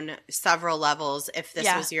down several levels if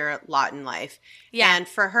this was your lot in life. Yeah. And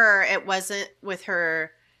for her, it wasn't with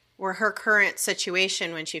her current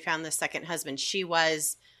situation when she found the second husband. She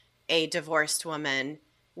was a divorced woman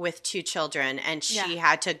with 2 children, and she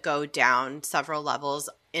had to go down several levels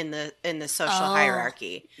in the social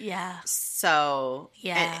hierarchy. Yeah. So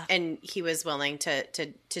and he was willing to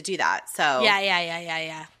do that. So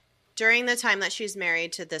yeah. During the time that she's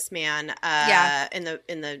married to this man,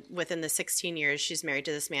 within the 16 years she's married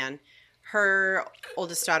to this man, her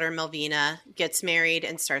oldest daughter Melvina gets married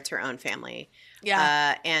and starts her own family.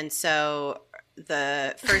 Yeah. And so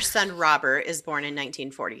the first son Robert is born in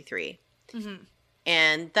 1943.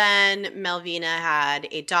 And then Melvina had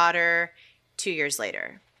a daughter 2 years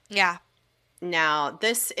later. Yeah. Now,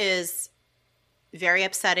 this is very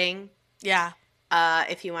upsetting. Yeah.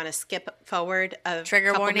 If you want to skip forward a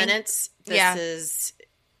Trigger couple warning. minutes, it's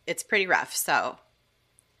pretty rough. So I'm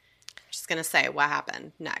just going to say what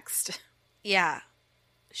happened next. Yeah.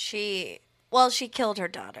 She killed her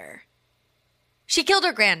daughter. She killed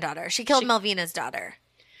her granddaughter. She killed Melvina's daughter.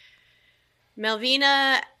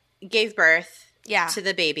 Melvina gave birth to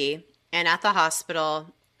the baby. And at the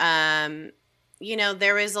hospital, there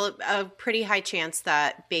was a pretty high chance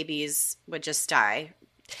that babies would just die.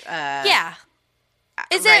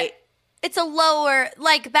 It's a lower,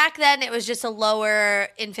 like, back then it was just a lower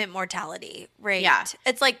infant mortality rate. Yeah.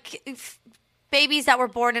 It's like babies that were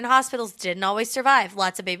born in hospitals didn't always survive.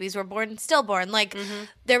 Lots of babies were born stillborn. Like,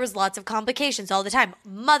 there was lots of complications all the time.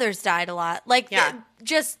 Mothers died a lot. Like, the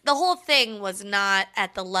whole thing was not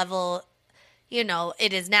at the level,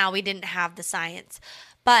 it is now. We didn't have the science.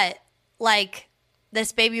 But, like,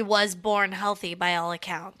 this baby was born healthy by all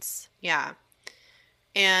accounts. Yeah.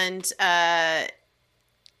 And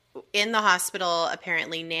in the hospital,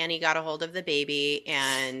 apparently Nanny got a hold of the baby,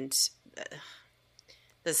 and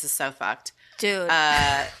this is so fucked. Dude.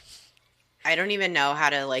 I don't even know how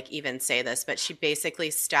to, like, even say this, but she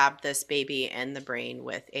basically stabbed this baby in the brain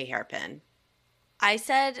with a hairpin. I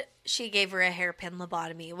said she gave her a hairpin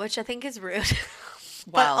lobotomy, which I think is rude.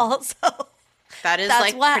 Well, but also, that is,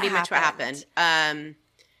 like, pretty much what happened.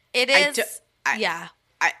 It is.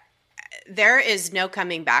 There is no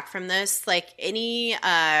coming back from this. Like, any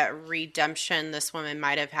redemption this woman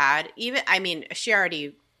might have had, she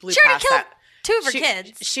already blew past that. 2 of her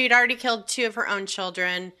kids. She'd already killed 2 of her own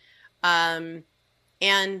children. And,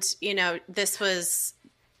 this was,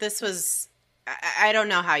 I don't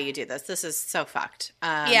know how you do this. This is so fucked.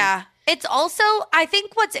 It's also, I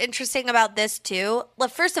think what's interesting about this too,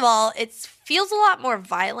 first of all, it feels a lot more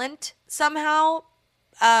violent somehow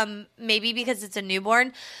maybe because it's a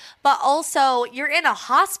newborn, but also you're in a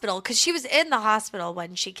hospital because she was in the hospital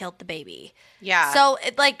when she killed the baby. Yeah. So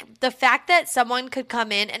like the fact that someone could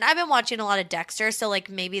come in, and I've been watching a lot of Dexter, so like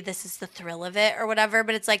maybe this is the thrill of it or whatever,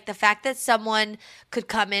 but it's like the fact that someone could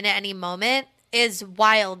come in at any moment is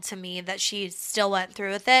wild to me that she still went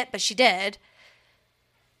through with it, but she did.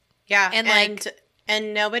 Yeah.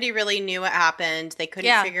 And nobody really knew what happened. They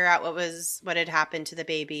couldn't figure out what had happened to the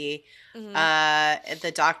baby. Mm-hmm.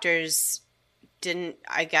 The doctors didn't,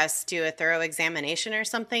 I guess, do a thorough examination or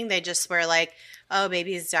something. They just were like, oh,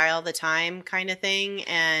 babies die all the time kind of thing.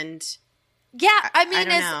 And yeah, I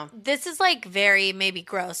mean, this is like very maybe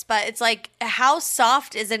gross, but it's like, how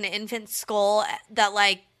soft is an infant's skull that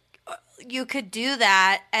like you could do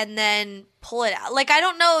that and then pull it out? Like, I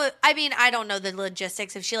don't know. I mean, I don't know the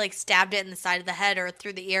logistics if she like stabbed it in the side of the head or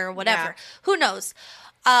through the ear or whatever. Yeah. Who knows?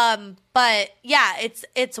 But yeah,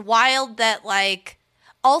 it's wild that like,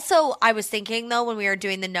 also I was thinking though, when we were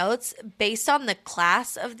doing the notes, based on the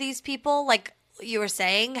class of these people, like you were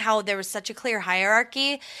saying, how there was such a clear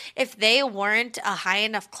hierarchy, if they weren't a high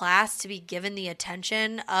enough class to be given the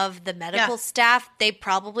attention of the medical staff, they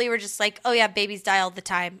probably were just like, oh yeah, babies die all the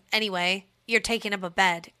time. Anyway, you're taking up a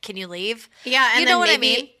bed. Can you leave? Yeah, and you know what I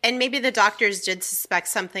mean? And maybe the doctors did suspect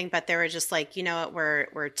something, but they were just like, you know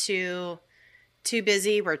what, we're too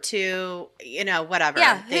busy, we're too, whatever.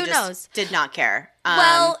 Yeah, they who just knows? Did not care.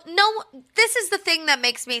 Well, no, this is the thing that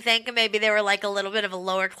makes me think maybe they were like a little bit of a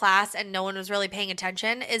lower class and no one was really paying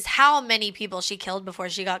attention, is how many people she killed before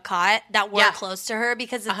she got caught that were close to her,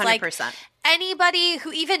 because it's 100%. Like anybody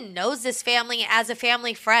who even knows this family as a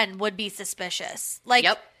family friend would be suspicious. Like,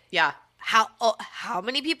 yep, yeah. How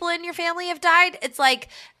many people in your family have died? It's like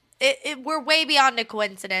we're way beyond a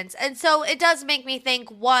coincidence. And so it does make me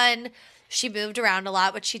think, one, she moved around a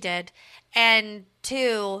lot, which she did, and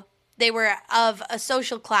two, they were of a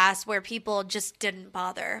social class where people just didn't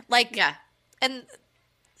bother. Like, yeah. And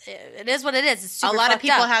it is what it is. It's super a lot of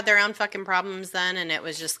people up. had their own fucking problems then, and it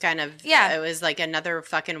was just kind of, it was like another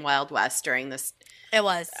fucking Wild West during this. It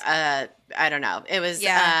was. I don't know. It was,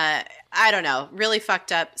 I don't know, really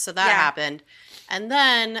fucked up. So that happened. And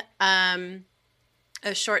then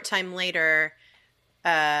a short time later,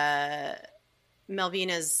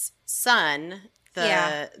 Melvina's son,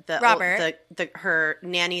 Robert, her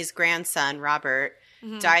nanny's grandson, Robert,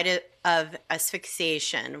 died of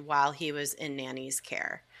asphyxiation while he was in nanny's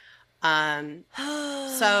care.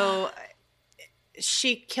 So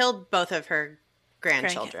she killed both of her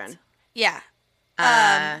grandchildren. Yeah.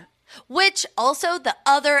 Which also the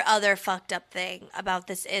other fucked up thing about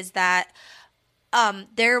this is that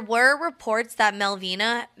there were reports that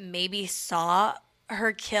Melvina maybe saw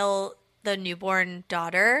her kill the newborn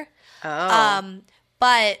daughter.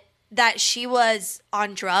 But that she was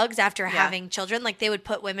on drugs after having children. Like, they would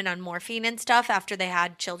put women on morphine and stuff after they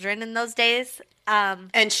had children in those days.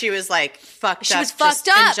 And she was like fucked up. She was fucked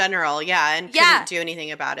up in general, and couldn't do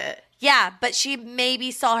anything about it. Yeah, but she maybe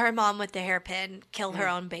saw her mom with the hairpin kill her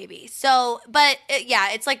own baby. So, but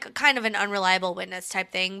it's like kind of an unreliable witness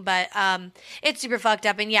type thing. But it's super fucked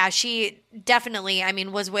up. And she definitely,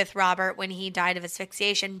 was with Robert when he died of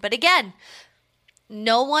asphyxiation. But again,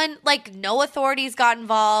 no one, like, no authorities got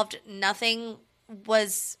involved. Nothing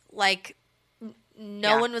was like,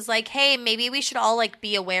 no one was like, hey, maybe we should all like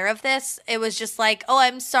be aware of this. It was just like, oh,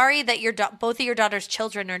 I'm sorry that both of your daughter's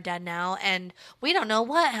children are dead now, and we don't know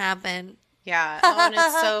what happened. Yeah. Oh, and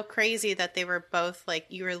it's so crazy that they were both like,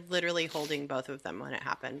 you were literally holding both of them when it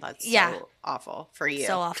happened. That's so awful for you.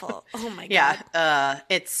 So awful. Oh my God.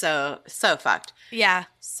 It's so fucked. Yeah.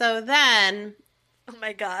 So then. Oh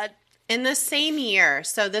my God. In the same year,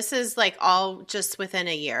 so this is like all just within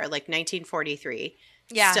a year, like 1943.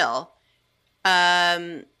 Yeah. Still.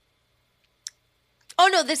 Oh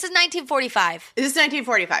no, this is 1945. This is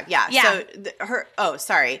 1945. Yeah. So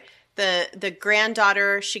the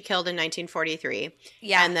granddaughter she killed in 1943.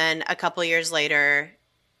 Yeah. And then a couple years later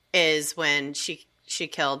is when she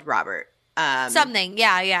killed Robert. Something.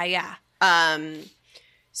 Yeah.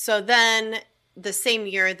 So then the same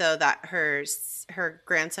year though that her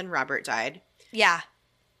grandson Robert died. Yeah.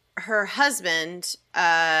 Her husband,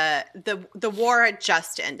 the war had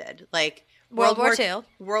just ended. Like World War II.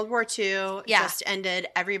 World War II just ended.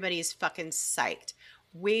 Everybody's fucking psyched.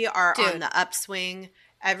 We are on the upswing.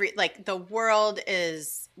 The world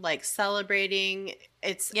is like celebrating.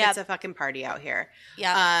 It's a fucking party out here.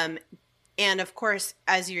 Yeah. And of course,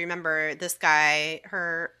 as you remember, this guy,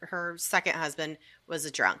 her second husband was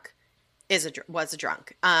a drunk. Was a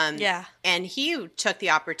drunk. And he took the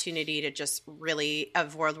opportunity to just really,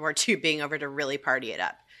 of World War II being over, to really party it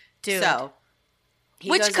up. Dude. So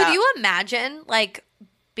Which could you imagine, like,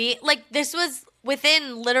 this was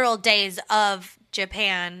within literal days of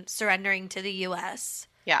Japan surrendering to the U.S.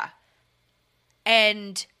 Yeah.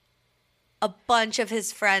 And a bunch of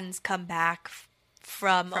his friends come back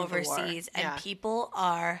from overseas, and people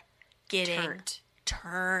are getting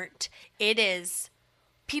turned. It is,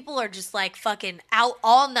 people are just like fucking out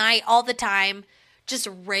all night, all the time, just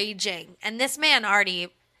raging. And this man already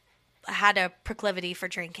had a proclivity for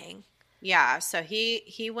drinking. Yeah, so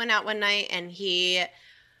he went out one night and he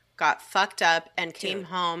got fucked up and came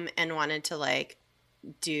home and wanted to like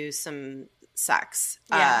do some sex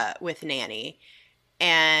with Nanny.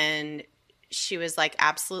 And she was like,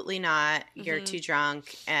 absolutely not. You're too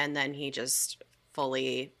drunk. And then he just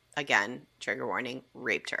fully, again, trigger warning,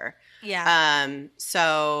 raped her. Yeah.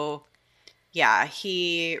 So, yeah,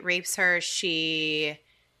 he rapes her. She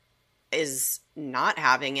is not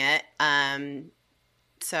having it.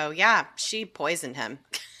 So, yeah, she poisoned him.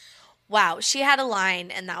 Wow. She had a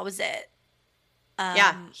line, and that was it.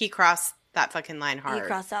 Yeah, he crossed that fucking line hard. He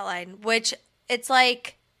crossed that line, which it's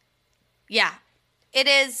like, yeah. It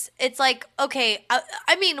is. It's like, okay,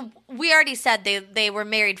 I mean, we already said they were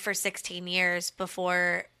married for 16 years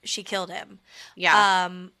before she killed him. Yeah.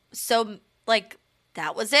 So, like,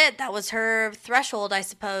 that was it. That was her threshold, I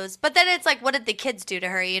suppose. But then it's like, what did the kids do to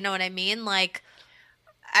her? You know what I mean? Like,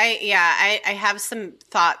 I have some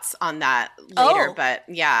thoughts on that later, but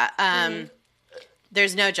yeah.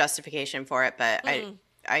 There's no justification for it, but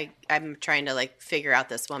I'm trying to like figure out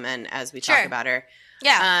this woman as we talk about her.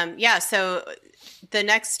 Yeah. So the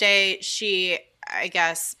next day she, I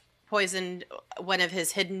guess, poisoned one of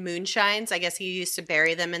his hidden moonshines. I guess he used to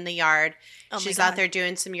bury them in the yard. She's out there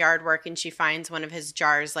doing some yard work and she finds one of his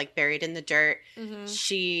jars like buried in the dirt.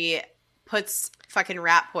 She puts fucking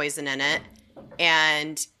rat poison in it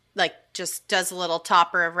and like just does a little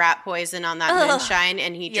topper of rat poison on that moonshine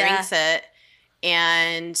and he drinks it.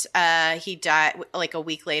 And he died like a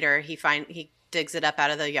week later. He digs it up out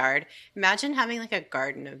of the yard. Imagine having like a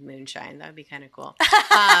garden of moonshine. That would be kind of cool.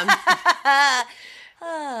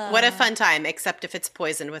 What a fun time, except if it's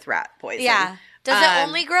poisoned with rat poison. Yeah. Does it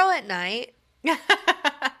only grow at night? Yeah,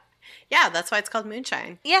 that's why it's called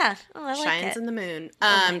moonshine. Yeah. Oh, I like Shines it. in the moon.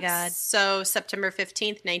 Oh my God. So September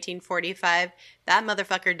 15th, 1945, that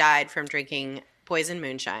motherfucker died from drinking poison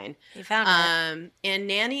moonshine. He found it. And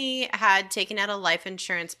Nanny had taken out a life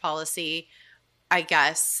insurance policy, I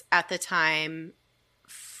guess, at the time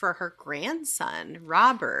for her grandson,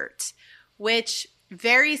 Robert, which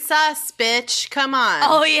very sus, bitch. Come on.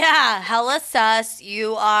 Oh, yeah. Hella sus.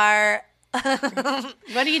 You are. What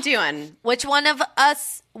are you doing? Which one among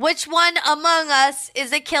us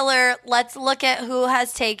is a killer? Let's look at who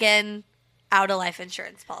has taken out a life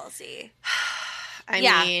insurance policy. I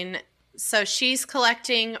mean, so she's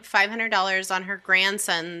collecting $500 on her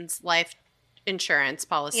grandson's life insurance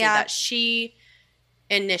policy that she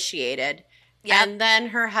initiated. Yep. And then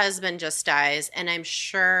her husband just dies, and I'm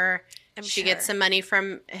sure she gets some money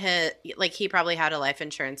from his, like he probably had a life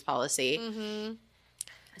insurance policy. Mm-hmm.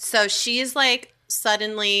 So she's like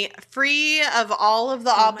suddenly free of all of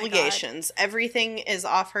the obligations. Everything is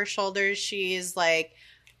off her shoulders. She's like,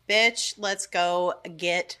 bitch, let's go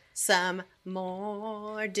get some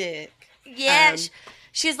more dick. Yeah.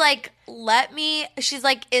 She's like, she's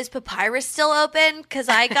like, is Papyrus still open? Because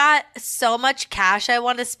I got so much cash I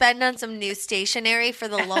want to spend on some new stationery for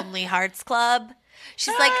the Lonely Hearts Club.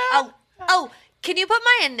 She's like, oh, can you put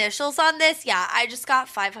my initials on this? Yeah, I just got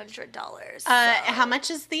 $500. So. How much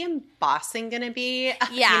is the embossing going to be?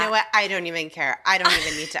 Yeah. You know what? I don't even care. I don't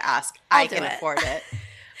even need to ask. I can afford it.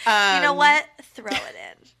 You know what? Throw it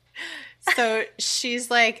in. So she's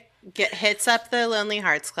like, hits up the Lonely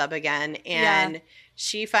Hearts Club again, and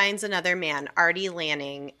she finds another man, Artie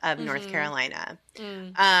Lanning of North Carolina.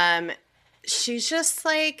 She's just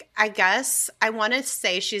like, I guess, I want to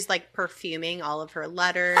say she's like perfuming all of her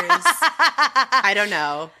letters. I don't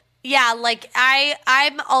know. Yeah, like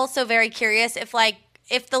I'm also very curious if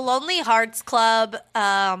the Lonely Hearts Club,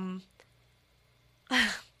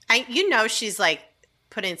 she's like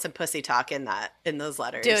putting some pussy talk in those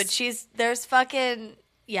letters. Dude, she's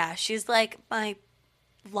like my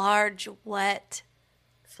large wet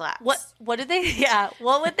flaps. What do they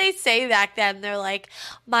what would they say back then? They're like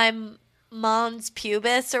my mons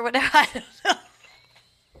pubis or whatever. I don't know.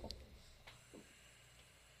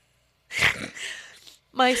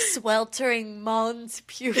 My sweltering mons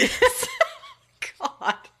pubis.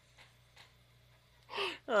 God.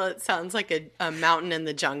 Oh, it sounds like a mountain in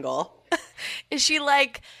the jungle. Is she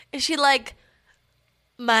like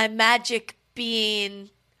my magic bean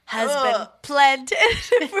has been planted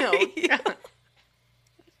for you?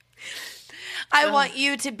 I want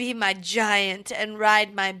you to be my giant and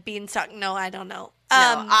ride my beanstalk. No, I don't know.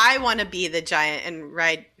 No, I want to be the giant and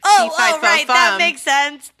ride. Right. That makes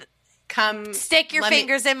sense. Come stick your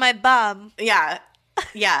fingers in my bum. Yeah.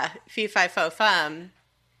 Fee fi fo fum.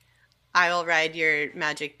 I will ride your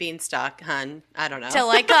magic beanstalk, hun. I don't know. Till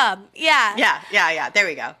I come. Yeah. Yeah. There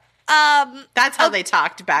we go. That's how they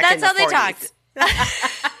talked back in the 40s. That's how they talked.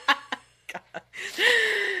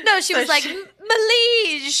 No, she was like,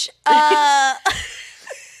 Malige. Hi,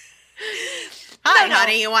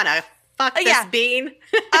 honey. You want to fuck this bean?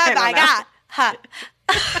 Oh, my God. Huh.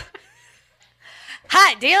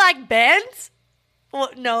 Hi, do you like Ben's? Well,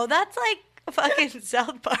 no, that's like fucking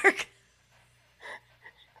South Park.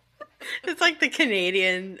 It's like the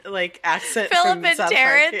Canadian accent. Philip and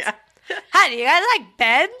Terrence. Yeah. Hi, do you guys like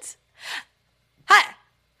Ben's? Hi.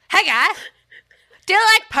 Hey, guys. Do you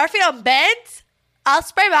like perfume Ben's? I'll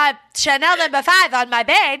spray my Chanel No. 5 on my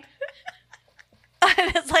bed.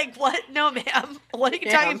 And it's like, what? No, ma'am. What are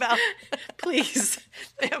you talking about? Please.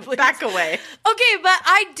 Ma'am, please. Back away. Okay, but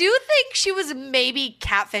I do think she was maybe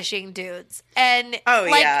catfishing dudes. And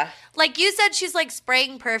like you said, she's like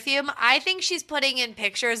spraying perfume. I think she's putting in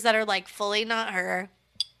pictures that are like fully not her.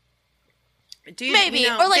 Maybe.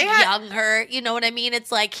 Or like young her. You know what I mean?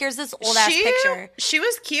 It's like, here's this old ass picture. She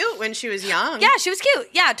was cute when she was young. Yeah, she was cute.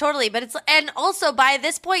 Yeah, totally. But and also by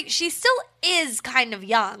this point, she still is kind of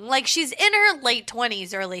young. Like she's in her late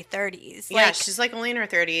 20s, early 30s. Yeah, she's like only in her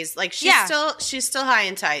 30s. Like she's still high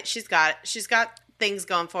and tight. She's got things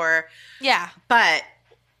going for her. Yeah. But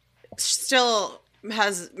still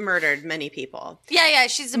has murdered many people. Yeah,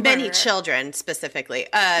 she's a murderer. Many children specifically.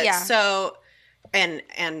 So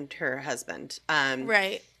and her husband.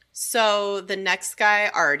 Right. So the next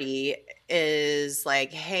guy, Artie, is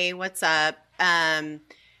like, hey, what's up?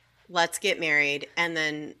 Let's get married. And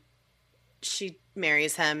then she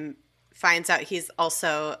marries him, finds out he's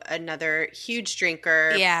also another huge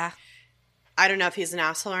drinker. Yeah. I don't know if he's an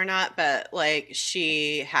asshole or not, but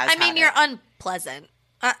she has. I mean, you're unpleasant.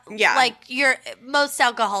 Yeah. Like most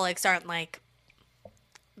alcoholics aren't like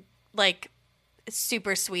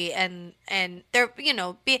super sweet and they're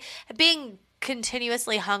being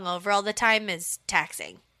continuously hungover all the time is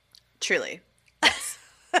taxing. Truly. Yes.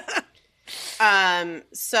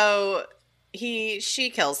 So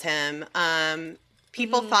she kills him.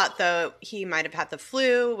 People thought though he might have had the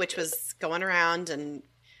flu, which was going around, and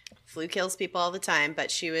flu kills people all the time,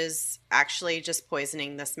 but she was actually just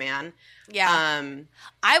poisoning this man. Yeah.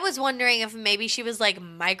 I was wondering if maybe she was like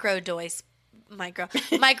microdose.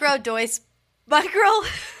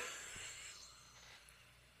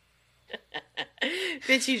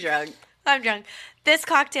 Bitch, you drunk. I'm drunk. This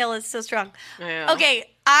cocktail is so strong. Yeah.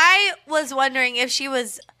 Okay, I was wondering if she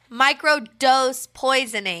was microdose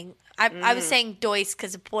poisoning. I was saying dose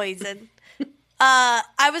because of poison.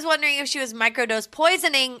 I was wondering if she was microdose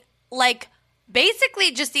poisoning, like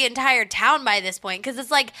basically just the entire town by this point, because it's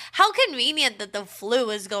like, how convenient that the flu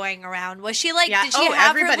is going around. Was she like, did she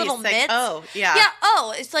have her little mitts? Oh, yeah. Yeah,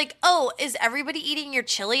 it's like, is everybody eating your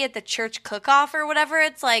chili at the church cook-off or whatever?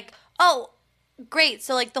 It's like, great.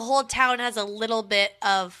 So like the whole town has a little bit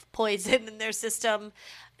of poison in their system.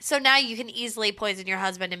 So now you can easily poison your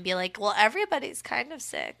husband and be like, well, everybody's kind of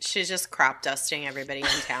sick. She's just crop dusting everybody in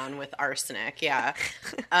town with arsenic. Yeah.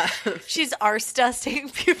 She's arse dusting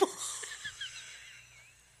people.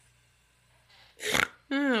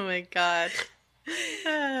 Oh my God.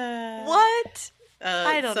 What?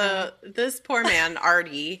 I don't know. So this poor man,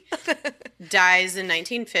 Artie, dies in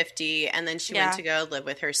 1950, and then she went to go live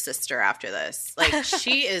with her sister after this. Like,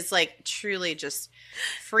 she is like truly just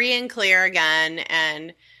free and clear again,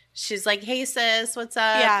 and she's like, hey sis, what's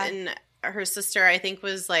up? Yeah. And her sister, I think,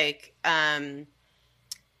 was like, I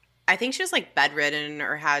think she was like bedridden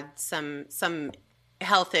or had some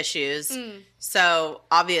health issues. So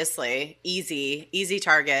obviously easy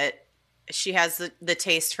target. She has the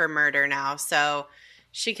taste for murder now, so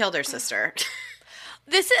she killed her sister.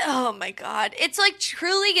 This is, oh my God. It's like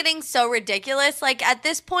truly getting so ridiculous. Like at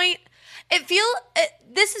this point,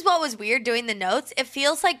 this is what was weird doing the notes. It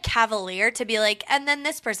feels like cavalier to be like, and then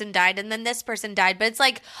this person died, and then this person died. But it's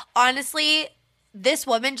like, honestly, this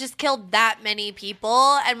woman just killed that many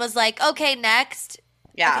people and was like, okay, next.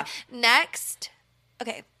 Yeah. Okay, next.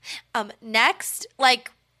 Okay. Next,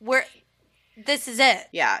 like, this is it.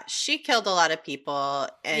 Yeah. She killed a lot of people,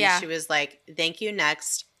 and she was like, thank you,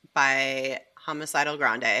 next, by Homicidal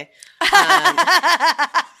Grande.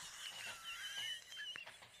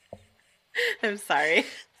 I'm sorry.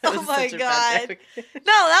 Oh my God. No,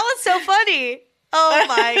 that was so funny. Oh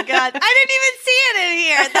my God. I didn't even see it in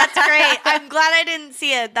here. That's great. I'm glad I didn't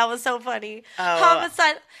see it. That was so funny. Oh.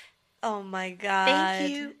 Homicide. Oh my God.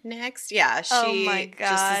 Thank you. Next. Yeah. She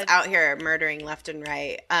just is out here murdering left and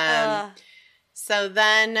right. So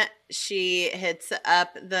then she hits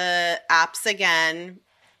up the apps again,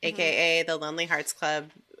 aka the Lonely Hearts Club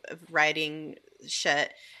writing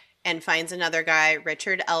shit, and finds another guy,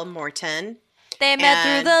 Richard L. Morton. They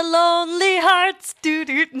met through the Lonely Hearts.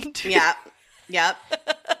 Yep.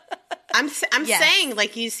 I'm saying,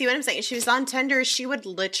 like, you see what I'm saying? She was on Tinder. She would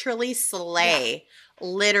literally slay. Yeah.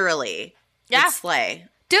 Literally. Yeah. Slay.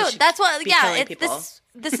 Dude, that's what,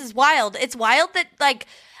 this is wild. It's wild that, like,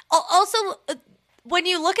 also, when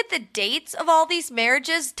you look at the dates of all these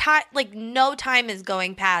marriages, no time is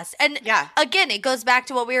going past. And again, it goes back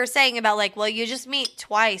to what we were saying about, like, well, you just meet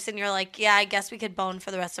twice and you're like, yeah, I guess we could bone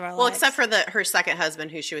for the rest of our lives. Well, except for her second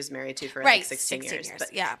husband, who she was married to for like 16 years.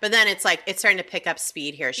 But then it's like, it's starting to pick up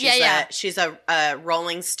speed here. She's a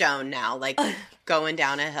rolling stone now, like going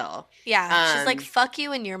down a hill. Yeah. She's like, fuck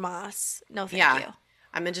you and your moss. No, thank you.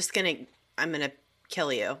 I'm gonna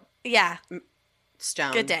kill you. Yeah.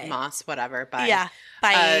 Stone, good day. moss, whatever. Bye. Yeah.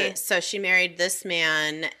 Bye. So she married this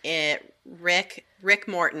man, Rick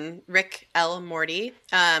L. Morty. Rick and Morty.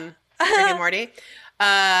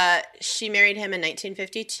 She married him in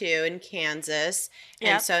 1952 in Kansas.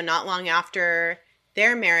 Yep. And so not long after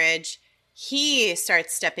their marriage, he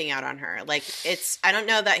starts stepping out on her. Like, I don't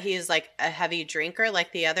know that he's like a heavy drinker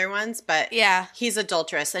like the other ones, but he's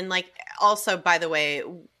adulterous. And like, also, by the way,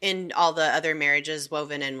 in all the other marriages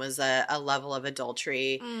woven in was a level of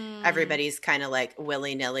adultery. Everybody's kind of like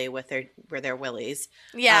willy-nilly with their willies.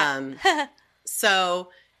 Yeah. So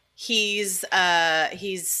he's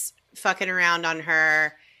fucking around on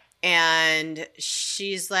her, and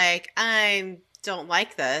she's like, I don't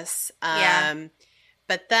like this.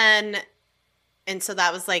 But then, and so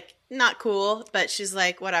that was like not cool, but she's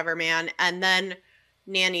like, whatever, man. And then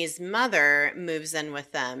Nanny's mother moves in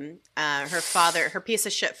with them. Her piece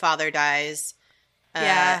of shit father dies.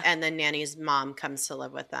 And then Nanny's mom comes to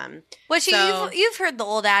live with them. Well, you've heard the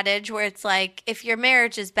old adage where it's like, if your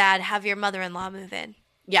marriage is bad, have your mother-in-law move in.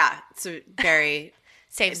 Yeah, it's very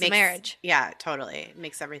saves the marriage. Yeah, totally. It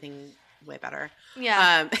makes everything way better.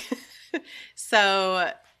 Yeah.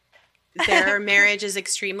 So their marriage is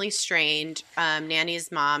extremely strained.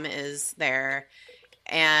 Nanny's mom is there,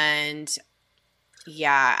 and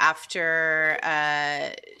after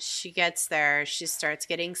she gets there, she starts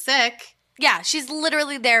getting sick. Yeah, she's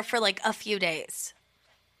literally there for like a few days.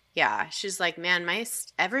 Yeah, she's like, man,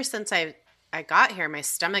 ever since I got here, my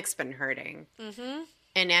stomach's been hurting. Mm-hmm.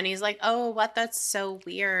 And Nanny's like, oh, what? That's so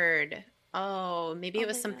weird. Oh, maybe it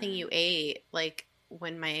was something you ate. Like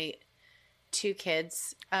when my 2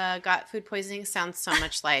 kids got food poisoning. Sounds so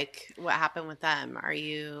much like what happened with them. Are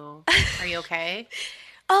you okay?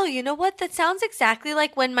 Oh, you know what? That sounds exactly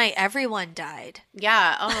like when my everyone died.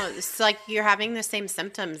 Yeah. Oh, it's like you're having the same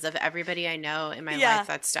symptoms of everybody I know in my life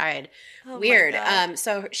that's died. Oh, weird.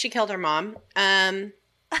 So she killed her mom.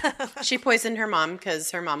 She poisoned her mom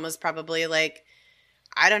because her mom was probably like,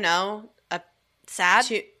 I don't know,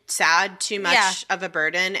 too much of a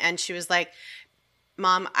burden. And she was like,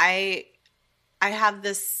 Mom, I have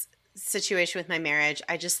this situation with my marriage.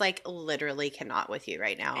 I just like literally cannot with you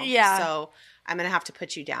right now. Yeah. So I'm going to have to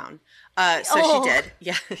put you down. She did.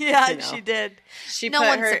 Yeah. Yeah, she did. No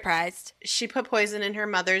one's surprised. She put poison in her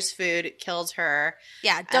mother's food, killed her.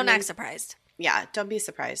 Yeah, don't act surprised. Yeah, don't be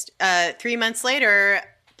surprised. 3 months later,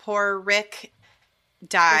 poor Rick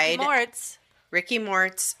died. Ricky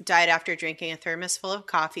Mortz died after drinking a thermos full of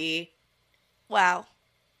coffee. Wow.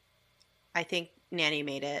 I think Nanny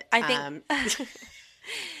made it. I think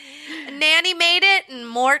Nanny made it and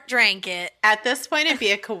Mort drank it. At this point, it'd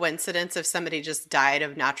be a coincidence if somebody just died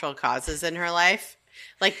of natural causes in her life.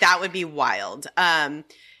 Like, that would be wild.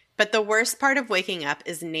 But the worst part of waking up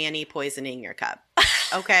is Nanny poisoning your cup.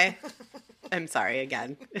 Okay? I'm sorry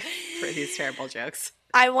again for these terrible jokes.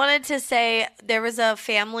 I wanted to say there was a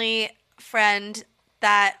family friend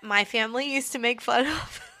that my family used to make fun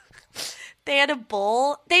of. They had a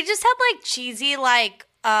bowl. They just had like cheesy, like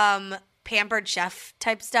Pampered Chef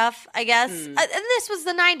type stuff, I guess. And this was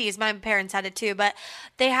the 90s. My parents had it too. But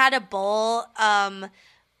they had a bowl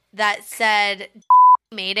that said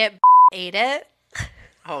made it, ate it.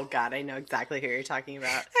 Oh, God. I know exactly who you're talking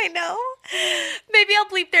about. I know. Maybe I'll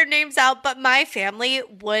bleep their names out. But my family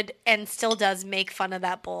would and still does make fun of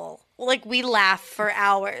that bowl. Like, we laugh for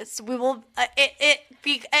hours. We will.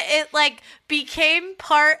 It like became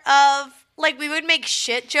part of. Like, we would make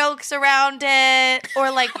shit jokes around it or,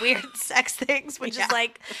 like, weird sex things, which is,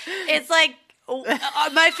 like, it's, like,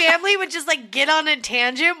 my family would just, like, get on a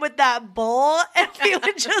tangent with that bowl, and we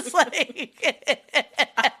would just, like,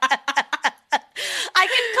 I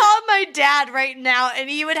can call my dad right now, and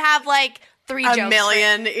he would have like 3 jokes. A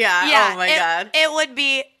million. Yeah. Oh, my God. It would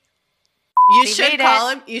be. You should call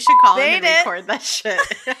him. You should call him and record that shit.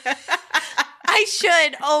 I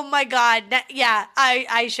should. Oh, my God. Yeah,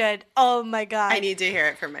 I should. Oh, my God. I need to hear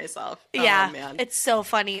it for myself. Yeah. Oh, man. It's so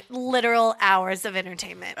funny. Literal hours of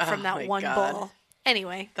entertainment from that one bowl.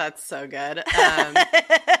 Anyway. That's so good.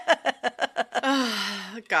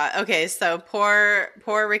 Oh, God. Okay, so poor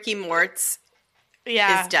Ricky Mortz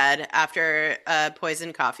is dead after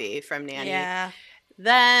poisoned coffee from Nanny. Yeah.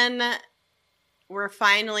 Then we're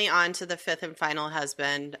finally on to the 5th and final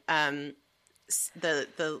husband,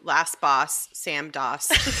 the last boss, Sam Doss.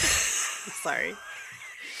 Sorry.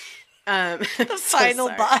 The final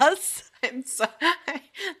boss.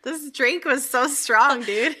 This drink was so strong,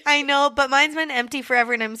 dude. I know, but mine's been empty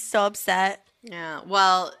forever and I'm so upset. Yeah,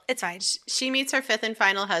 well, it's fine. She meets her 5th and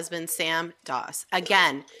final husband, Sam Doss.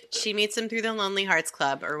 Again, she meets him through the Lonely Hearts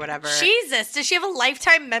Club or whatever. Jesus, does she have a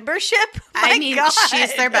lifetime membership? I mean,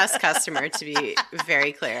 she's their best customer, to be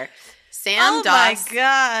very clear. Sam Doss. Oh my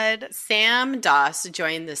God. Sam Doss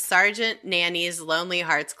joined the Sergeant Nanny's Lonely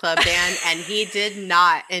Hearts Club band, and he did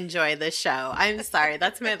not enjoy the show. I'm sorry.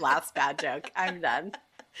 That's my last bad joke. I'm done.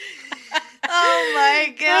 Oh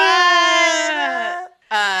my God.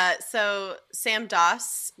 So Sam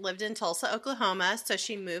Doss lived in Tulsa, Oklahoma, so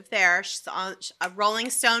she moved there. She's on a Rolling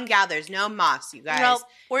Stone gal. There's no moss, you guys. Nope,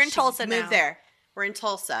 we're in Tulsa now. Moved there. We're in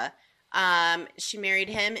Tulsa. She married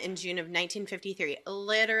him in June of 1953.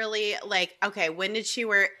 Literally, like, okay, when did she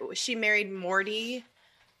married Morty?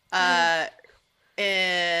 Like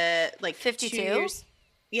 52? 2 years.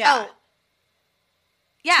 Yeah. Oh.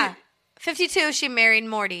 Yeah. 52, she married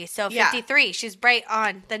Morty. So 53, she's right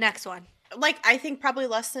on the next one. Like, I think probably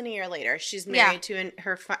less than a year later, she's married to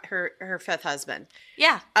her 5th husband.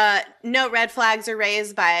 Yeah. No red flags are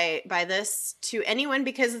raised by this to anyone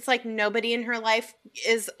because it's like nobody in her life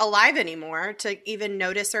is alive anymore to even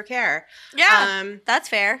notice or care. Yeah, that's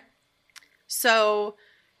fair. So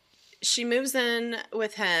she moves in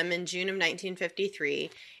with him in June of 1953,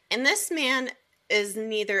 and this man is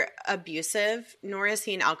neither abusive nor is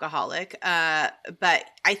he an alcoholic, but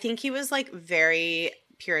I think he was like very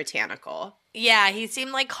puritanical. Yeah, he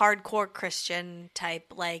seemed like hardcore Christian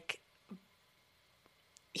type, like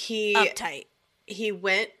uptight. He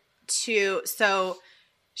went to, so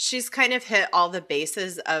she's kind of hit all the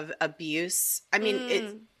bases of abuse. I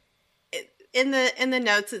mean, in the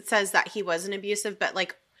notes it says that he wasn't abusive, but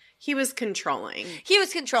like he was controlling.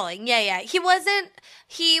 Yeah. He wasn't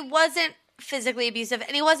physically abusive,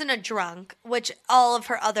 and he wasn't a drunk, which all of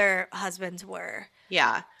her other husbands were.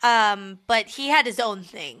 Yeah. But he had his own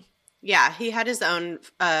thing. Yeah, he had his own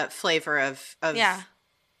flavor of yuck.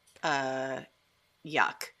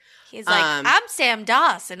 He's like, I'm Sam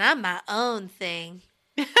Doss, and I'm my own thing.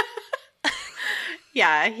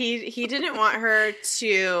 Yeah, he didn't want her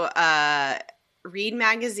to read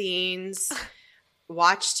magazines,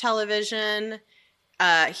 watch television.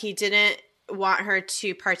 He didn't want her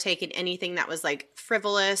to partake in anything that was like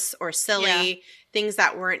frivolous or silly, things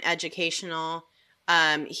that weren't educational.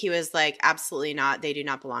 He was like, absolutely not. They do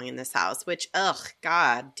not belong in this house, which,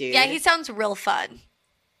 God, dude. Yeah, he sounds real fun.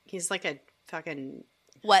 He's like a fucking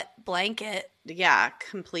wet blanket. Yeah,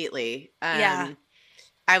 completely. I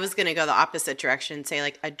was going to go the opposite direction and say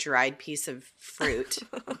like a dried piece of fruit,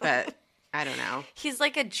 but I don't know. He's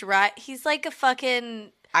like a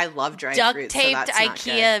fucking I love dried duct fruit, taped so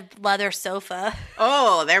IKEA leather sofa.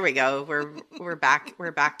 Oh, there we go. We're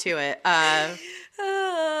back to it.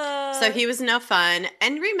 So he was no fun.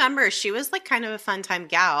 And remember, she was like kind of a fun time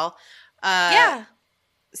gal.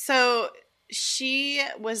 So she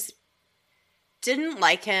didn't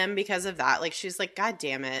like him because of that. Like, she's like, God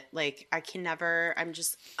damn it. Like, I'm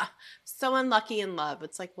just so unlucky in love.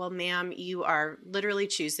 It's like, well, ma'am, you are literally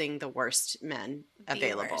choosing the worst men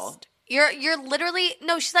available. Worst. You're literally,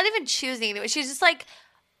 no, she's not even choosing it. She's just like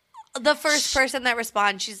the first person that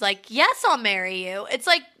responds. She's like, yes, I'll marry you. It's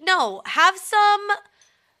like, no, have some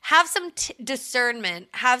discernment,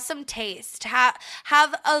 have some taste, have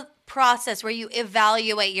a process where you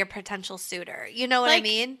evaluate your potential suitor. You know what I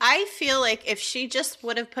mean? I feel like if she just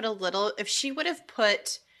would have put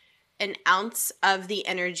an ounce of the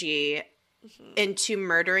energy into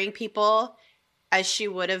murdering people as she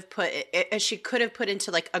could have put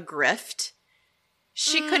into like a grift,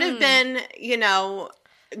 she could have been,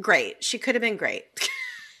 great. She could have been great.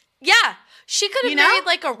 Yeah. She could have married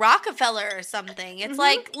like a Rockefeller or something. It's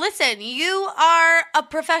like, listen, you are a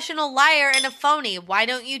professional liar and a phony. Why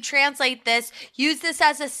don't you translate this, use this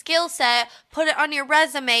as a skill set, put it on your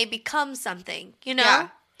resume, become something, you know?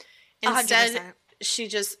 Yeah. she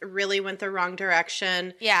just really went the wrong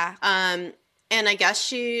direction. Yeah. And I guess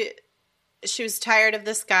she was tired of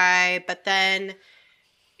this guy, but then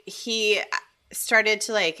he started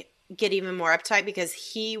to like get even more uptight because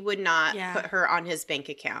he would not put her on his bank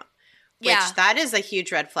account. Which that is a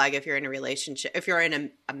huge red flag if you're in a relationship, if you're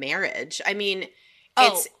in a marriage. I mean,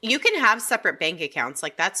 you can have separate bank accounts,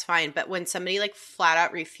 like that's fine. But when somebody like flat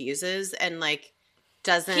out refuses and like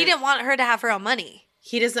doesn't, he didn't want her to have her own money.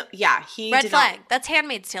 He doesn't. Yeah, he red flag. That's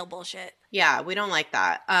Handmaid's Tale bullshit. Yeah, we don't like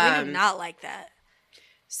that. We do not like that.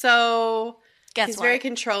 So he's very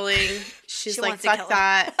controlling. She's like, fuck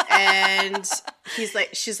that, and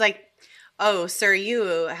she's like, oh, sir,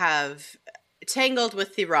 you have tangled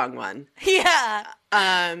with the wrong one. Yeah.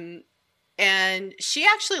 And she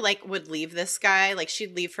actually like would leave this guy. Like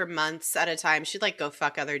she'd leave for months at a time. She'd like go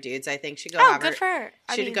fuck other dudes. I think she'd go. Good for her.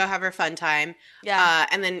 She'd go have her fun time. Yeah.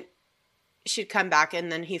 And then she'd come back,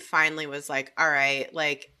 and then he finally was like, "All right,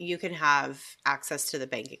 like you can have access to the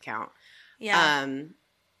bank account." Yeah.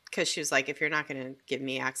 Because she was like, "If you're not going to give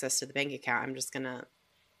me access to the bank account, I'm just gonna,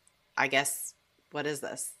 I guess, what is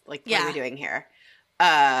this? Like, what are we doing here?"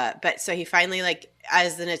 But so he finally, like,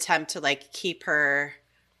 as an attempt to like keep her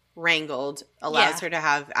wrangled, allows her to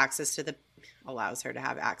have access.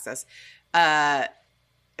 But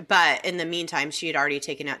in the meantime, she had already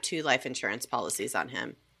taken out 2 life insurance policies on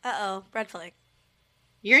him. Uh-oh, red flag.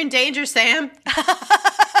 You're in danger, Sam.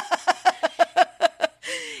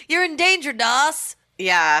 You're in danger, Doss.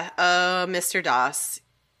 Yeah. Oh, Mr. Doss.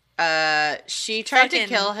 She tried to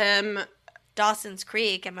kill him. Dawson's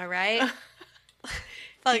Creek, am I right?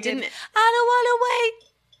 He didn't. I don't want to wait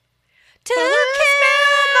to kill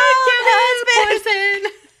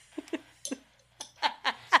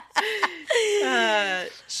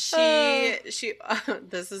she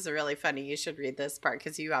this is really funny. You should read this part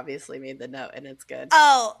because you obviously made the note and it's good.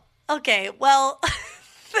 Oh, okay. Well,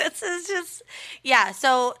 this is just,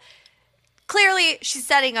 so clearly she's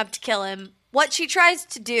setting up to kill him. What she tries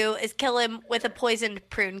to do is kill him with a poisoned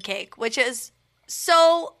prune cake, which is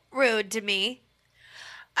so rude to me.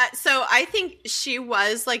 So I think she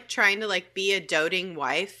was like trying to like be a doting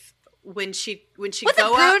wife when she with a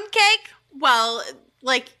prune cake. Well,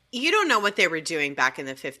 like you don't know what they were doing back in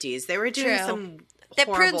the 50s. They were doing some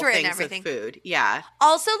horrible things with food. Yeah.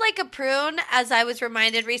 Also, like a prune, as I was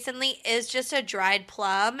reminded recently, is just a dried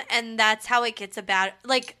plum, and that's how it gets about.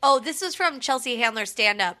 Like, this was from Chelsea Handler's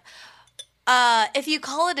stand-up. If you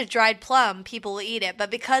call it a dried plum, people will eat it,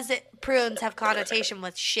 but because prunes have connotation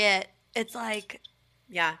with shit, it's like.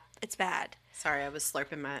 Yeah. It's bad. Sorry, I was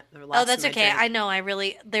slurping that's okay. Drink. I know.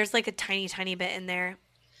 There's like a tiny, tiny bit in there.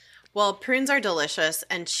 Well, prunes are delicious,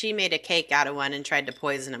 and she made a cake out of one and tried to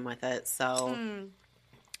poison him with it, so.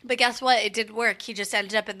 But guess what? It didn't work. He just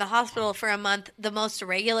ended up in the hospital for a month, the most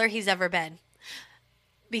regular he's ever been.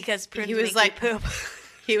 Because prunes make you poop.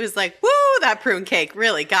 He was like, woo, that prune cake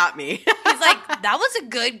really got me. He's like, that was a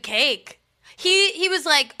good cake. He was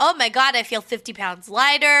like, oh my God, I feel 50 pounds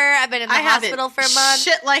lighter. I've been in the hospital for a month.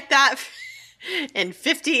 Shit like that in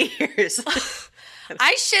 50 years.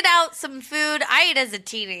 I shit out some food I ate as a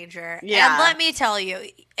teenager. Yeah. And let me tell you,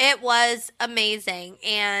 it was amazing.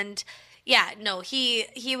 And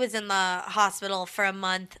he was in the hospital for a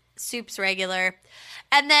month, soup's regular.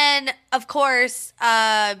 And then, of course,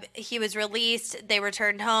 he was released. They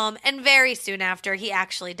returned home. And very soon after, he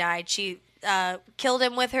actually died. She killed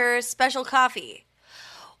him with her special coffee,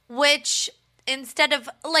 which instead of,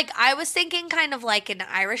 like, I was thinking kind of like an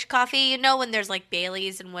Irish coffee, when there's like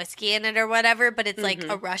Baileys and whiskey in it or whatever, but it's like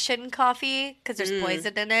a Russian coffee because there's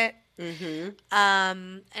poison in it.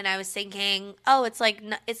 And I was thinking, it's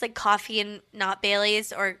like coffee and not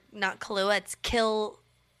Baileys or not Kahlua. It's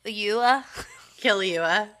Kilua.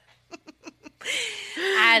 Kilua.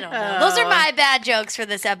 I don't know. Those are my bad jokes for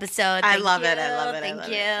this episode. I love it. Thank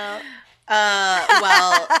you.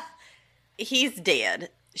 Well, he's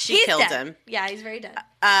dead. She killed him. Yeah, he's very dead.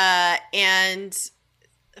 And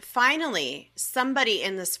finally, somebody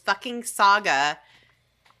in this fucking saga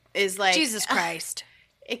is like, Jesus Christ.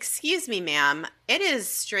 Excuse me, ma'am. It is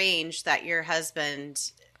strange that your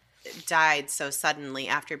husband died so suddenly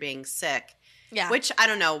after being sick. Yeah. Which, I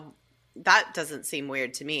don't know, that doesn't seem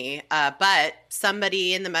weird to me. But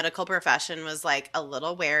somebody in the medical profession was like a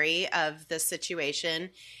little wary of this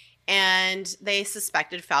situation. And they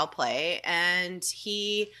suspected foul play, and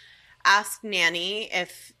he asked Nanny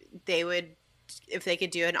if they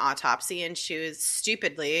could do an autopsy, and she was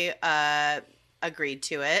stupidly agreed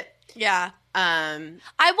to it. Yeah.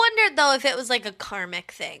 I wondered though if it was like a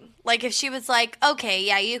karmic thing, like if she was like, okay,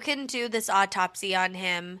 yeah, you can do this autopsy on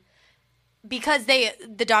him, because the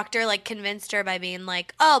doctor like convinced her by being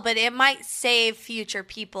like, oh, but it might save future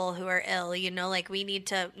people who are ill, you know, like we need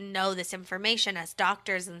to know this information as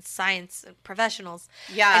doctors and science professionals.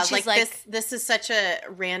 Yeah, and she's like this is such a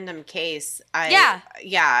random case.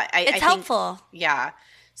 It's helpful. Yeah.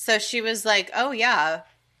 So she was like, oh yeah.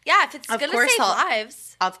 Yeah, if it's going to save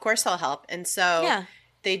lives. Of course I'll help. And so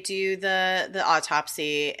they do the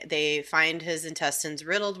autopsy. They find his intestines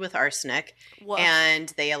riddled with arsenic. Whoa. And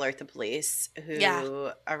they alert the police who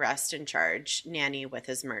arrest and charge Nanny with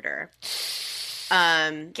his murder.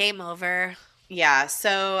 Game over. Yeah,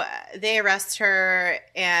 so they arrest her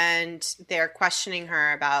and they're questioning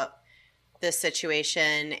her about this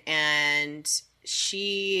situation, and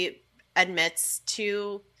she admits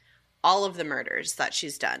to all of the murders that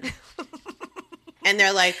she's done. And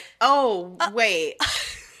they're like, oh, wait,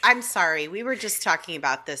 I'm sorry. We were just talking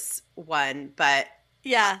about this one, but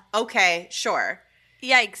okay, sure.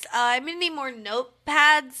 Yikes. I'm going to need more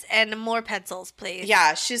notepads and more pencils, please.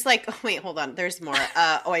 Yeah, she's like, oh, wait, hold on. There's more.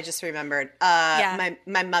 I just remembered. My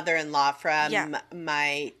mother-in-law from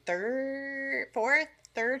my third?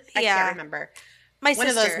 I can't remember. My sister. One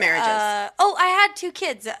of those marriages. I had 2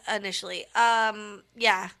 kids initially.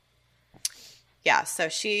 Yeah, so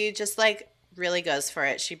she just like really goes for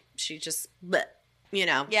it. She just,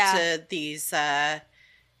 to these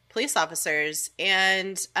police officers.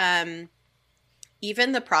 And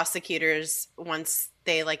even the prosecutors, once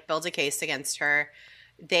they like build a case against her,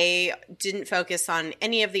 they didn't focus on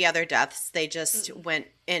any of the other deaths. They just went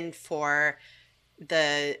in for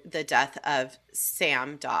the death of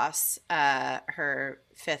Sam Doss, her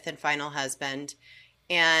 5th and final husband.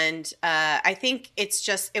 And I think it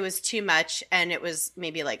was too much, and it was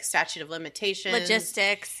maybe like statute of limitations,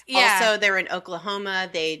 logistics. Yeah. Also, they were in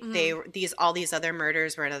Oklahoma. All these other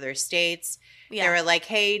murders were in other states. Yeah. They were like,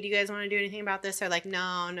 "Hey, do you guys want to do anything about this?" They're like,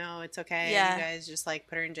 "No, it's okay. Yeah. You guys just like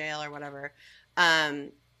put her in jail or whatever."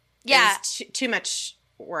 It was too much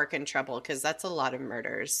work and trouble, because that's a lot of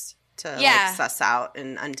murders to like suss out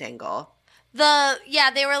and untangle.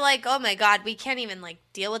 They were like, oh my God, we can't even like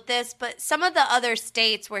deal with this. But some of the other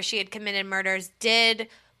states where she had committed murders did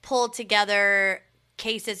pull together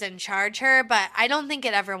cases and charge her, but I don't think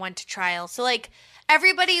it ever went to trial. So like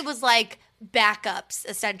everybody was like backups,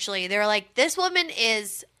 essentially. They were like, this woman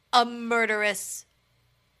is a murderous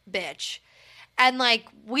bitch. And like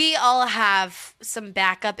we all have some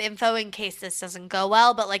backup info in case this doesn't go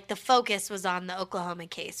well, but like the focus was on the Oklahoma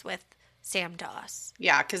case with Sam Doss.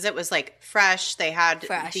 Yeah, because it was like fresh. They had they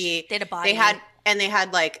had a body. They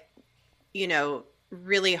had like,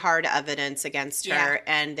 really hard evidence against her,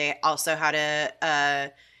 and they also had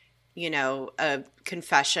a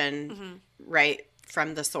confession right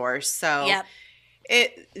from the source. So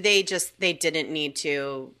they didn't need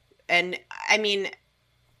to. And I mean,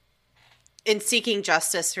 in seeking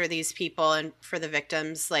justice for these people and for the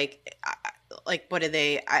victims, like what do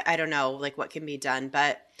they? I don't know, like what can be done,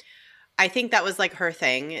 but I think that was like her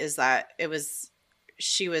thing, is that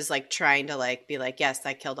she was like trying to like be like, yes,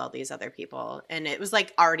 I killed all these other people. And it was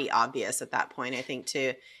like already obvious at that point, I think,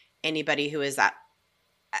 to anybody who is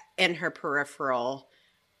in her peripheral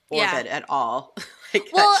orbit at all,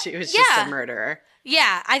 that she was just a murderer.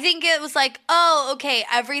 Yeah, I think it was like, oh, okay,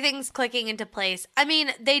 everything's clicking into place. I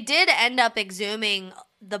mean, they did end up exhuming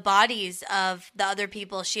the bodies of the other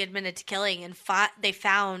people she admitted to killing, and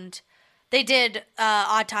they did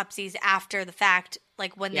autopsies after the fact,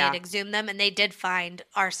 like when they had exhumed them, and they did find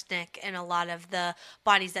arsenic in a lot of the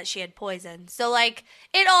bodies that she had poisoned. So, like,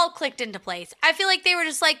 it all clicked into place. I feel like they were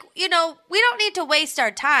just like, we don't need to waste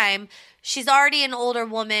our time. She's already an older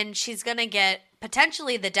woman. She's going to get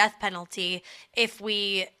potentially the death penalty if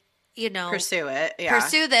we, pursue it. Yeah.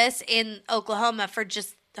 Pursue this in Oklahoma for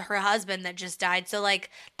just her husband that just died. So, like,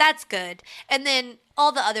 that's good. And then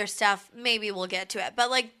all the other stuff, maybe we'll get to it. But,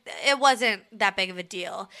 like, it wasn't that big of a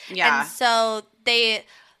deal. Yeah. And so they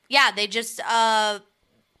just,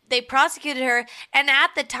 they prosecuted her. And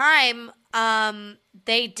at the time,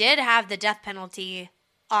 they did have the death penalty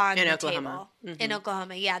on the table. Mm-hmm. In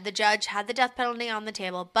Oklahoma. Yeah, the judge had the death penalty on the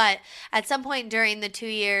table. But at some point during the 2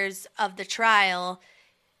 years of the trial,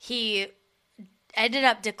 he ended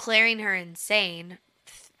up declaring her insane,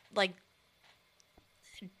 like,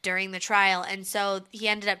 during the trial. And so he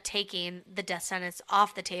ended up taking the death sentence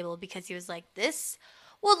off the table because he was like, this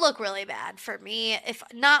would look really bad for me if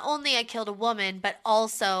not only I killed a woman, but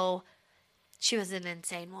also she was an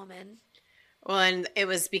insane woman. Well, and it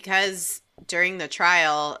was because during the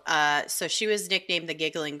trial, so she was nicknamed the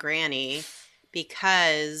Giggling Granny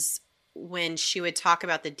because when she would talk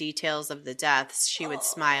about the details of the deaths, she would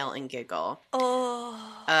smile and giggle. So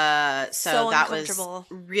that was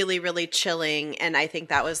really, really chilling. And I think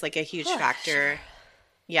that was like a huge factor.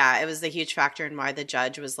 Yeah, it was a huge factor in why the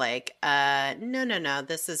judge was like, no,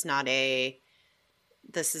 this is not right.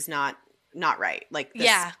 Like,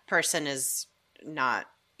 this person is not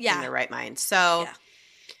in their right mind. So,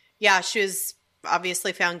 she was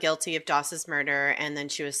obviously found guilty of Doss's murder, and then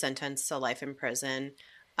she was sentenced to life in prison.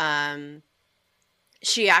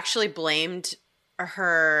 She actually blamed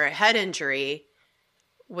her head injury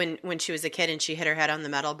when she was a kid and she hit her head on the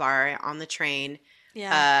metal bar on the train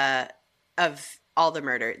of all the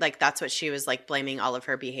murder. Like, that's what she was, like, blaming all of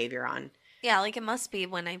her behavior on. Yeah, like, it must be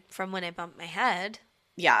when I bumped my head.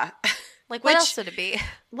 Yeah. Like, what else would it be?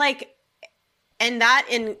 Like, and that,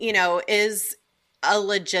 is a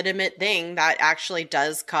legitimate thing that actually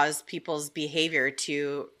does cause people's behavior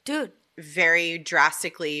to very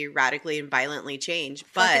drastically, radically, and violently change.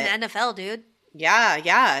 But fucking NFL, dude.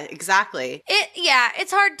 Yeah, exactly.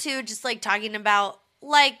 It's hard too, just like talking about,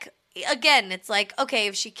 like, again, it's like, okay,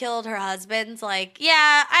 if she killed her husbands, like,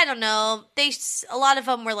 I don't know. A lot of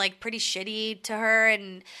them were like pretty shitty to her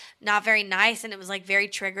and not very nice, and it was like very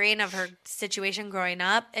triggering of her situation growing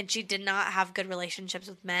up, and she did not have good relationships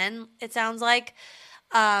with men, it sounds like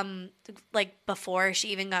before she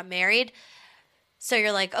even got married. So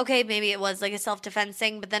you're like, okay, maybe it was like a self-defense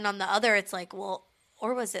thing, but then on the other, it's like, well,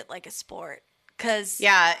 or was it like a sport? Because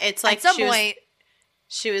it's like at some point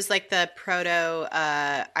she was like the proto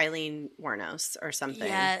Eileen Wuornos or something.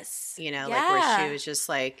 Yes, like where she was just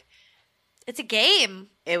like, it's a game.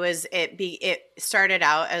 It started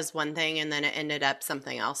out as one thing and then it ended up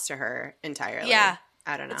something else to her entirely. Yeah,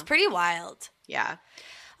 I don't know. It's pretty wild. Yeah.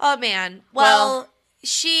 Oh man. Well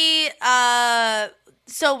she.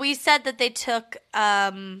 So we said that they took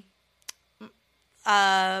the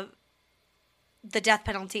death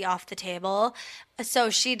penalty off the table. So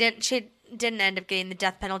she didn't end up getting the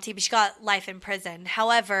death penalty, but she got life in prison.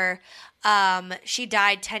 However, she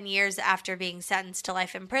died 10 years after being sentenced to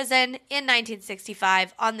life in prison in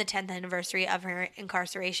 1965 on the 10th anniversary of her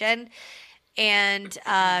incarceration. And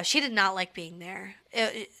she did not like being there.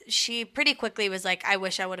 She pretty quickly was like, I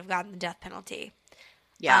wish I would have gotten the death penalty.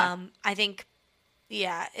 Yeah. I think,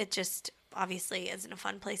 it just obviously isn't a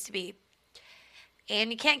fun place to be. And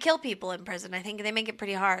you can't kill people in prison. I think they make it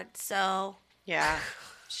pretty hard. So yeah,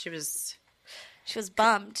 she was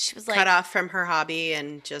bummed. She was like cut off from her hobby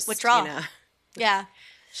and just withdraw. Yeah,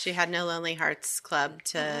 she had no Lonely Hearts Club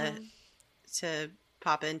to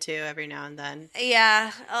pop into every now and then.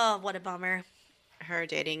 Yeah. Oh, what a bummer. Her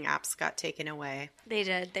dating apps got taken away. They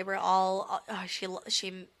did. They were all. She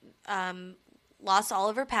lost all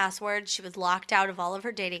of her passwords. She was locked out of all of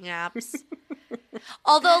her dating apps.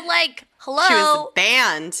 Although, like, hello. She was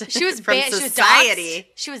banned. She was from banned.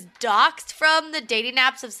 society. She was doxxed from the dating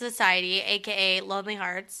apps of society, a.k.a. Lonely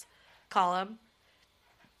Hearts column.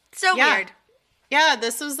 So weird. Yeah,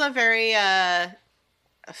 this was a very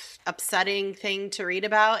upsetting thing to read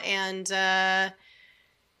about. And,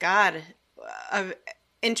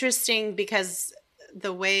 interesting because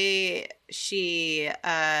the way she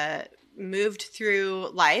moved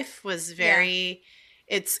through life was very...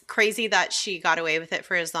 It's crazy that she got away with it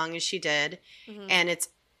for as long as she did. Mm-hmm. And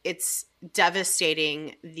it's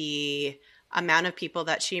devastating the amount of people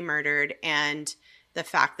that she murdered and the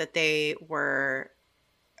fact that a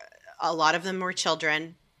lot of them were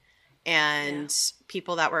children and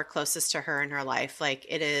people that were closest to her in her life. Like,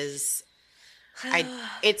 it is,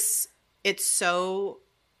 it's so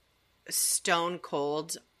stone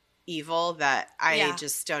cold evil that I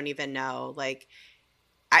just don't even know. Like,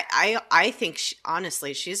 I think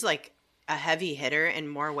honestly, she's like a heavy hitter in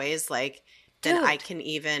more ways, like, than I can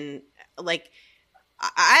even, like,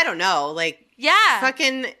 I don't know, like,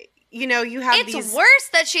 fucking, you have these. It's worse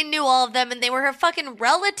that she knew all of them and they were her fucking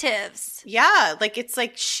relatives. Yeah, like, it's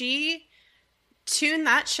like she tuned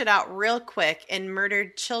that shit out real quick and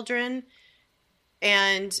murdered children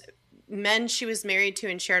and men she was married to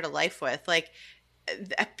and shared a life with. Like,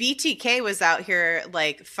 BTK was out here,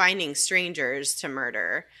 like, finding strangers to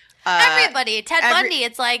murder. Everybody. Ted Bundy,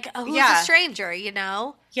 it's like, who's a stranger,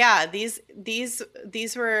 Yeah, these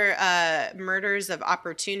were murders of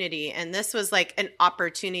opportunity, and this was, like, an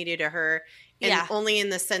opportunity to her, and only in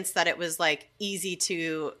the sense that it was, like, easy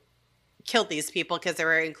to kill these people because they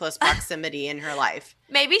were in close proximity in her life.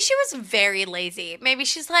 Maybe she was very lazy. Maybe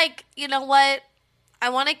she's like, you know what? I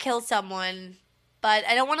want to kill someone, but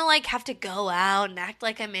I don't want to, like, have to go out and act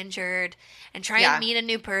like I'm injured and try and meet a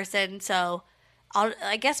new person. So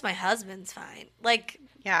I guess my husband's fine. Like,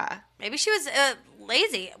 maybe she was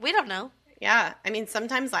lazy. We don't know. Yeah. I mean,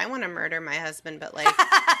 sometimes I want to murder my husband, but like,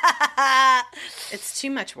 it's too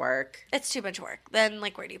much work. It's too much work. Then,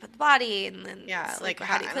 like, where do you put the body? And then, like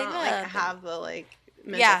how do you clean it up? Like, have the like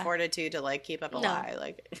mental fortitude to like keep up a lie.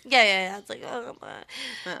 Like, yeah. It's like, oh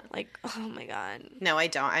my god. No, I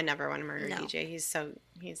don't. I never want to murder DJ. He's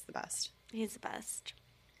the best. He's the best.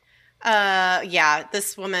 Yeah.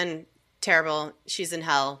 This woman, terrible. She's in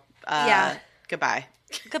hell. Goodbye.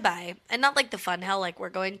 Goodbye. And not like the fun hell like we're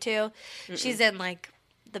going to. Mm-mm. She's in like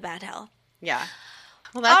the bad hell. Yeah.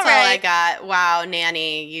 Well, that's all I got. Wow,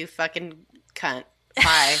 Nanny, you fucking cunt.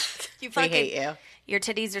 Bye. We hate you. Your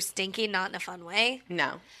titties are stinky, not in a fun way.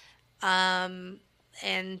 No. And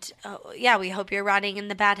we hope you're rotting in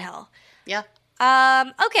the bad hell. Yeah.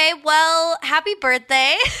 Okay, well, happy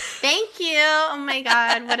birthday. Thank you. Oh my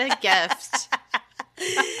God, what a gift.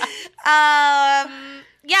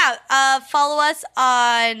 Follow us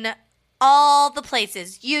on all the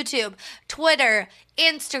places. YouTube, Twitter,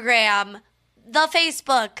 Instagram, the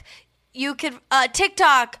Facebook. You could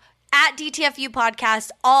TikTok at DTFU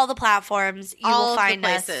Podcast, all the platforms. You will find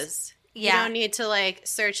us. All the places. Yeah. You don't need to like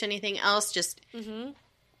search anything else. Just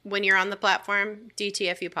when you're on the platform,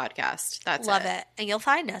 DTFU Podcast. That's Love it. And you'll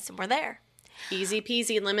find us, and we're there. Easy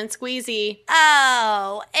peasy, lemon squeezy.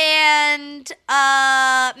 Oh, and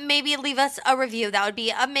maybe leave us a review. That would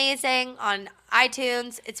be amazing on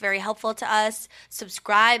iTunes. It's very helpful to us.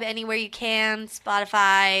 Subscribe anywhere you can.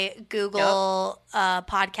 Spotify, Google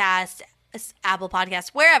Podcast, Apple Podcast,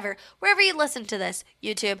 wherever you listen to this,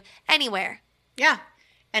 YouTube, anywhere. Yeah.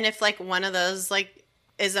 And if like one of those like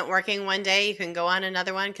isn't working one day, you can go on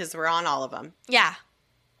another one because we're on all of them. Yeah.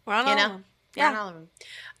 We're on all of them. We're on all of them.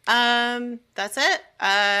 That's it.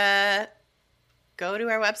 Go to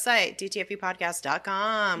our website,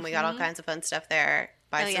 dtfupodcast.com. We got all kinds of fun stuff there.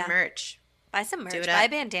 Buy some merch. Buy some merch. Buy a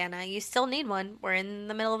bandana. You still need one. We're in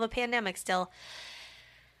the middle of a pandemic still.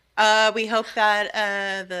 We hope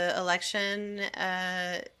that the election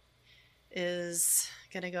is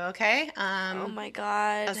going to go okay. Oh my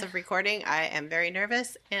God. As of recording, I am very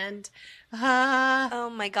nervous and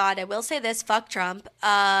oh my God. I will say this. Fuck Trump.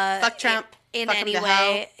 Fuck Trump. In any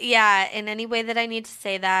way. Yeah, in any way that I need to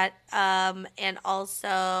say that. And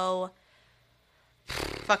also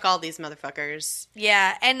fuck all these motherfuckers.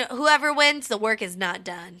 Yeah, and whoever wins, the work is not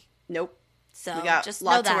done. Nope. So we got just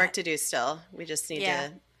lots of work to do still. We just need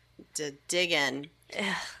to dig in.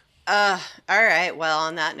 All right. Well,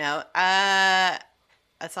 on that note,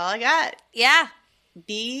 that's all I got. Yeah.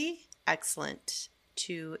 Be excellent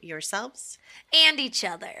to yourselves and each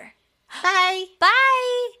other. Bye.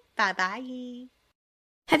 Bye. Bye-bye.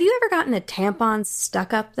 Have you ever gotten a tampon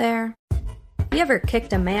stuck up there? You ever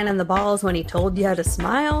kicked a man in the balls when he told you how to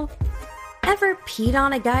smile? Ever peed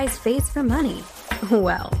on a guy's face for money?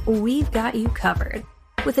 Well, we've got you covered.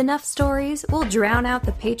 With enough stories, we'll drown out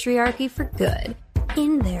the patriarchy for good,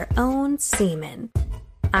 in their own semen.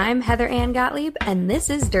 I'm Heather Ann Gottlieb, and this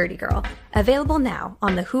is Dirty Girl, available now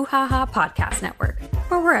on the Hoo Ha Ha Podcast Network,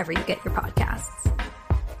 or wherever you get your podcasts.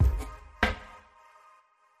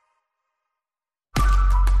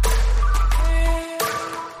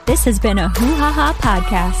 This has been a Hoo Ha Ha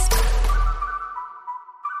Podcast.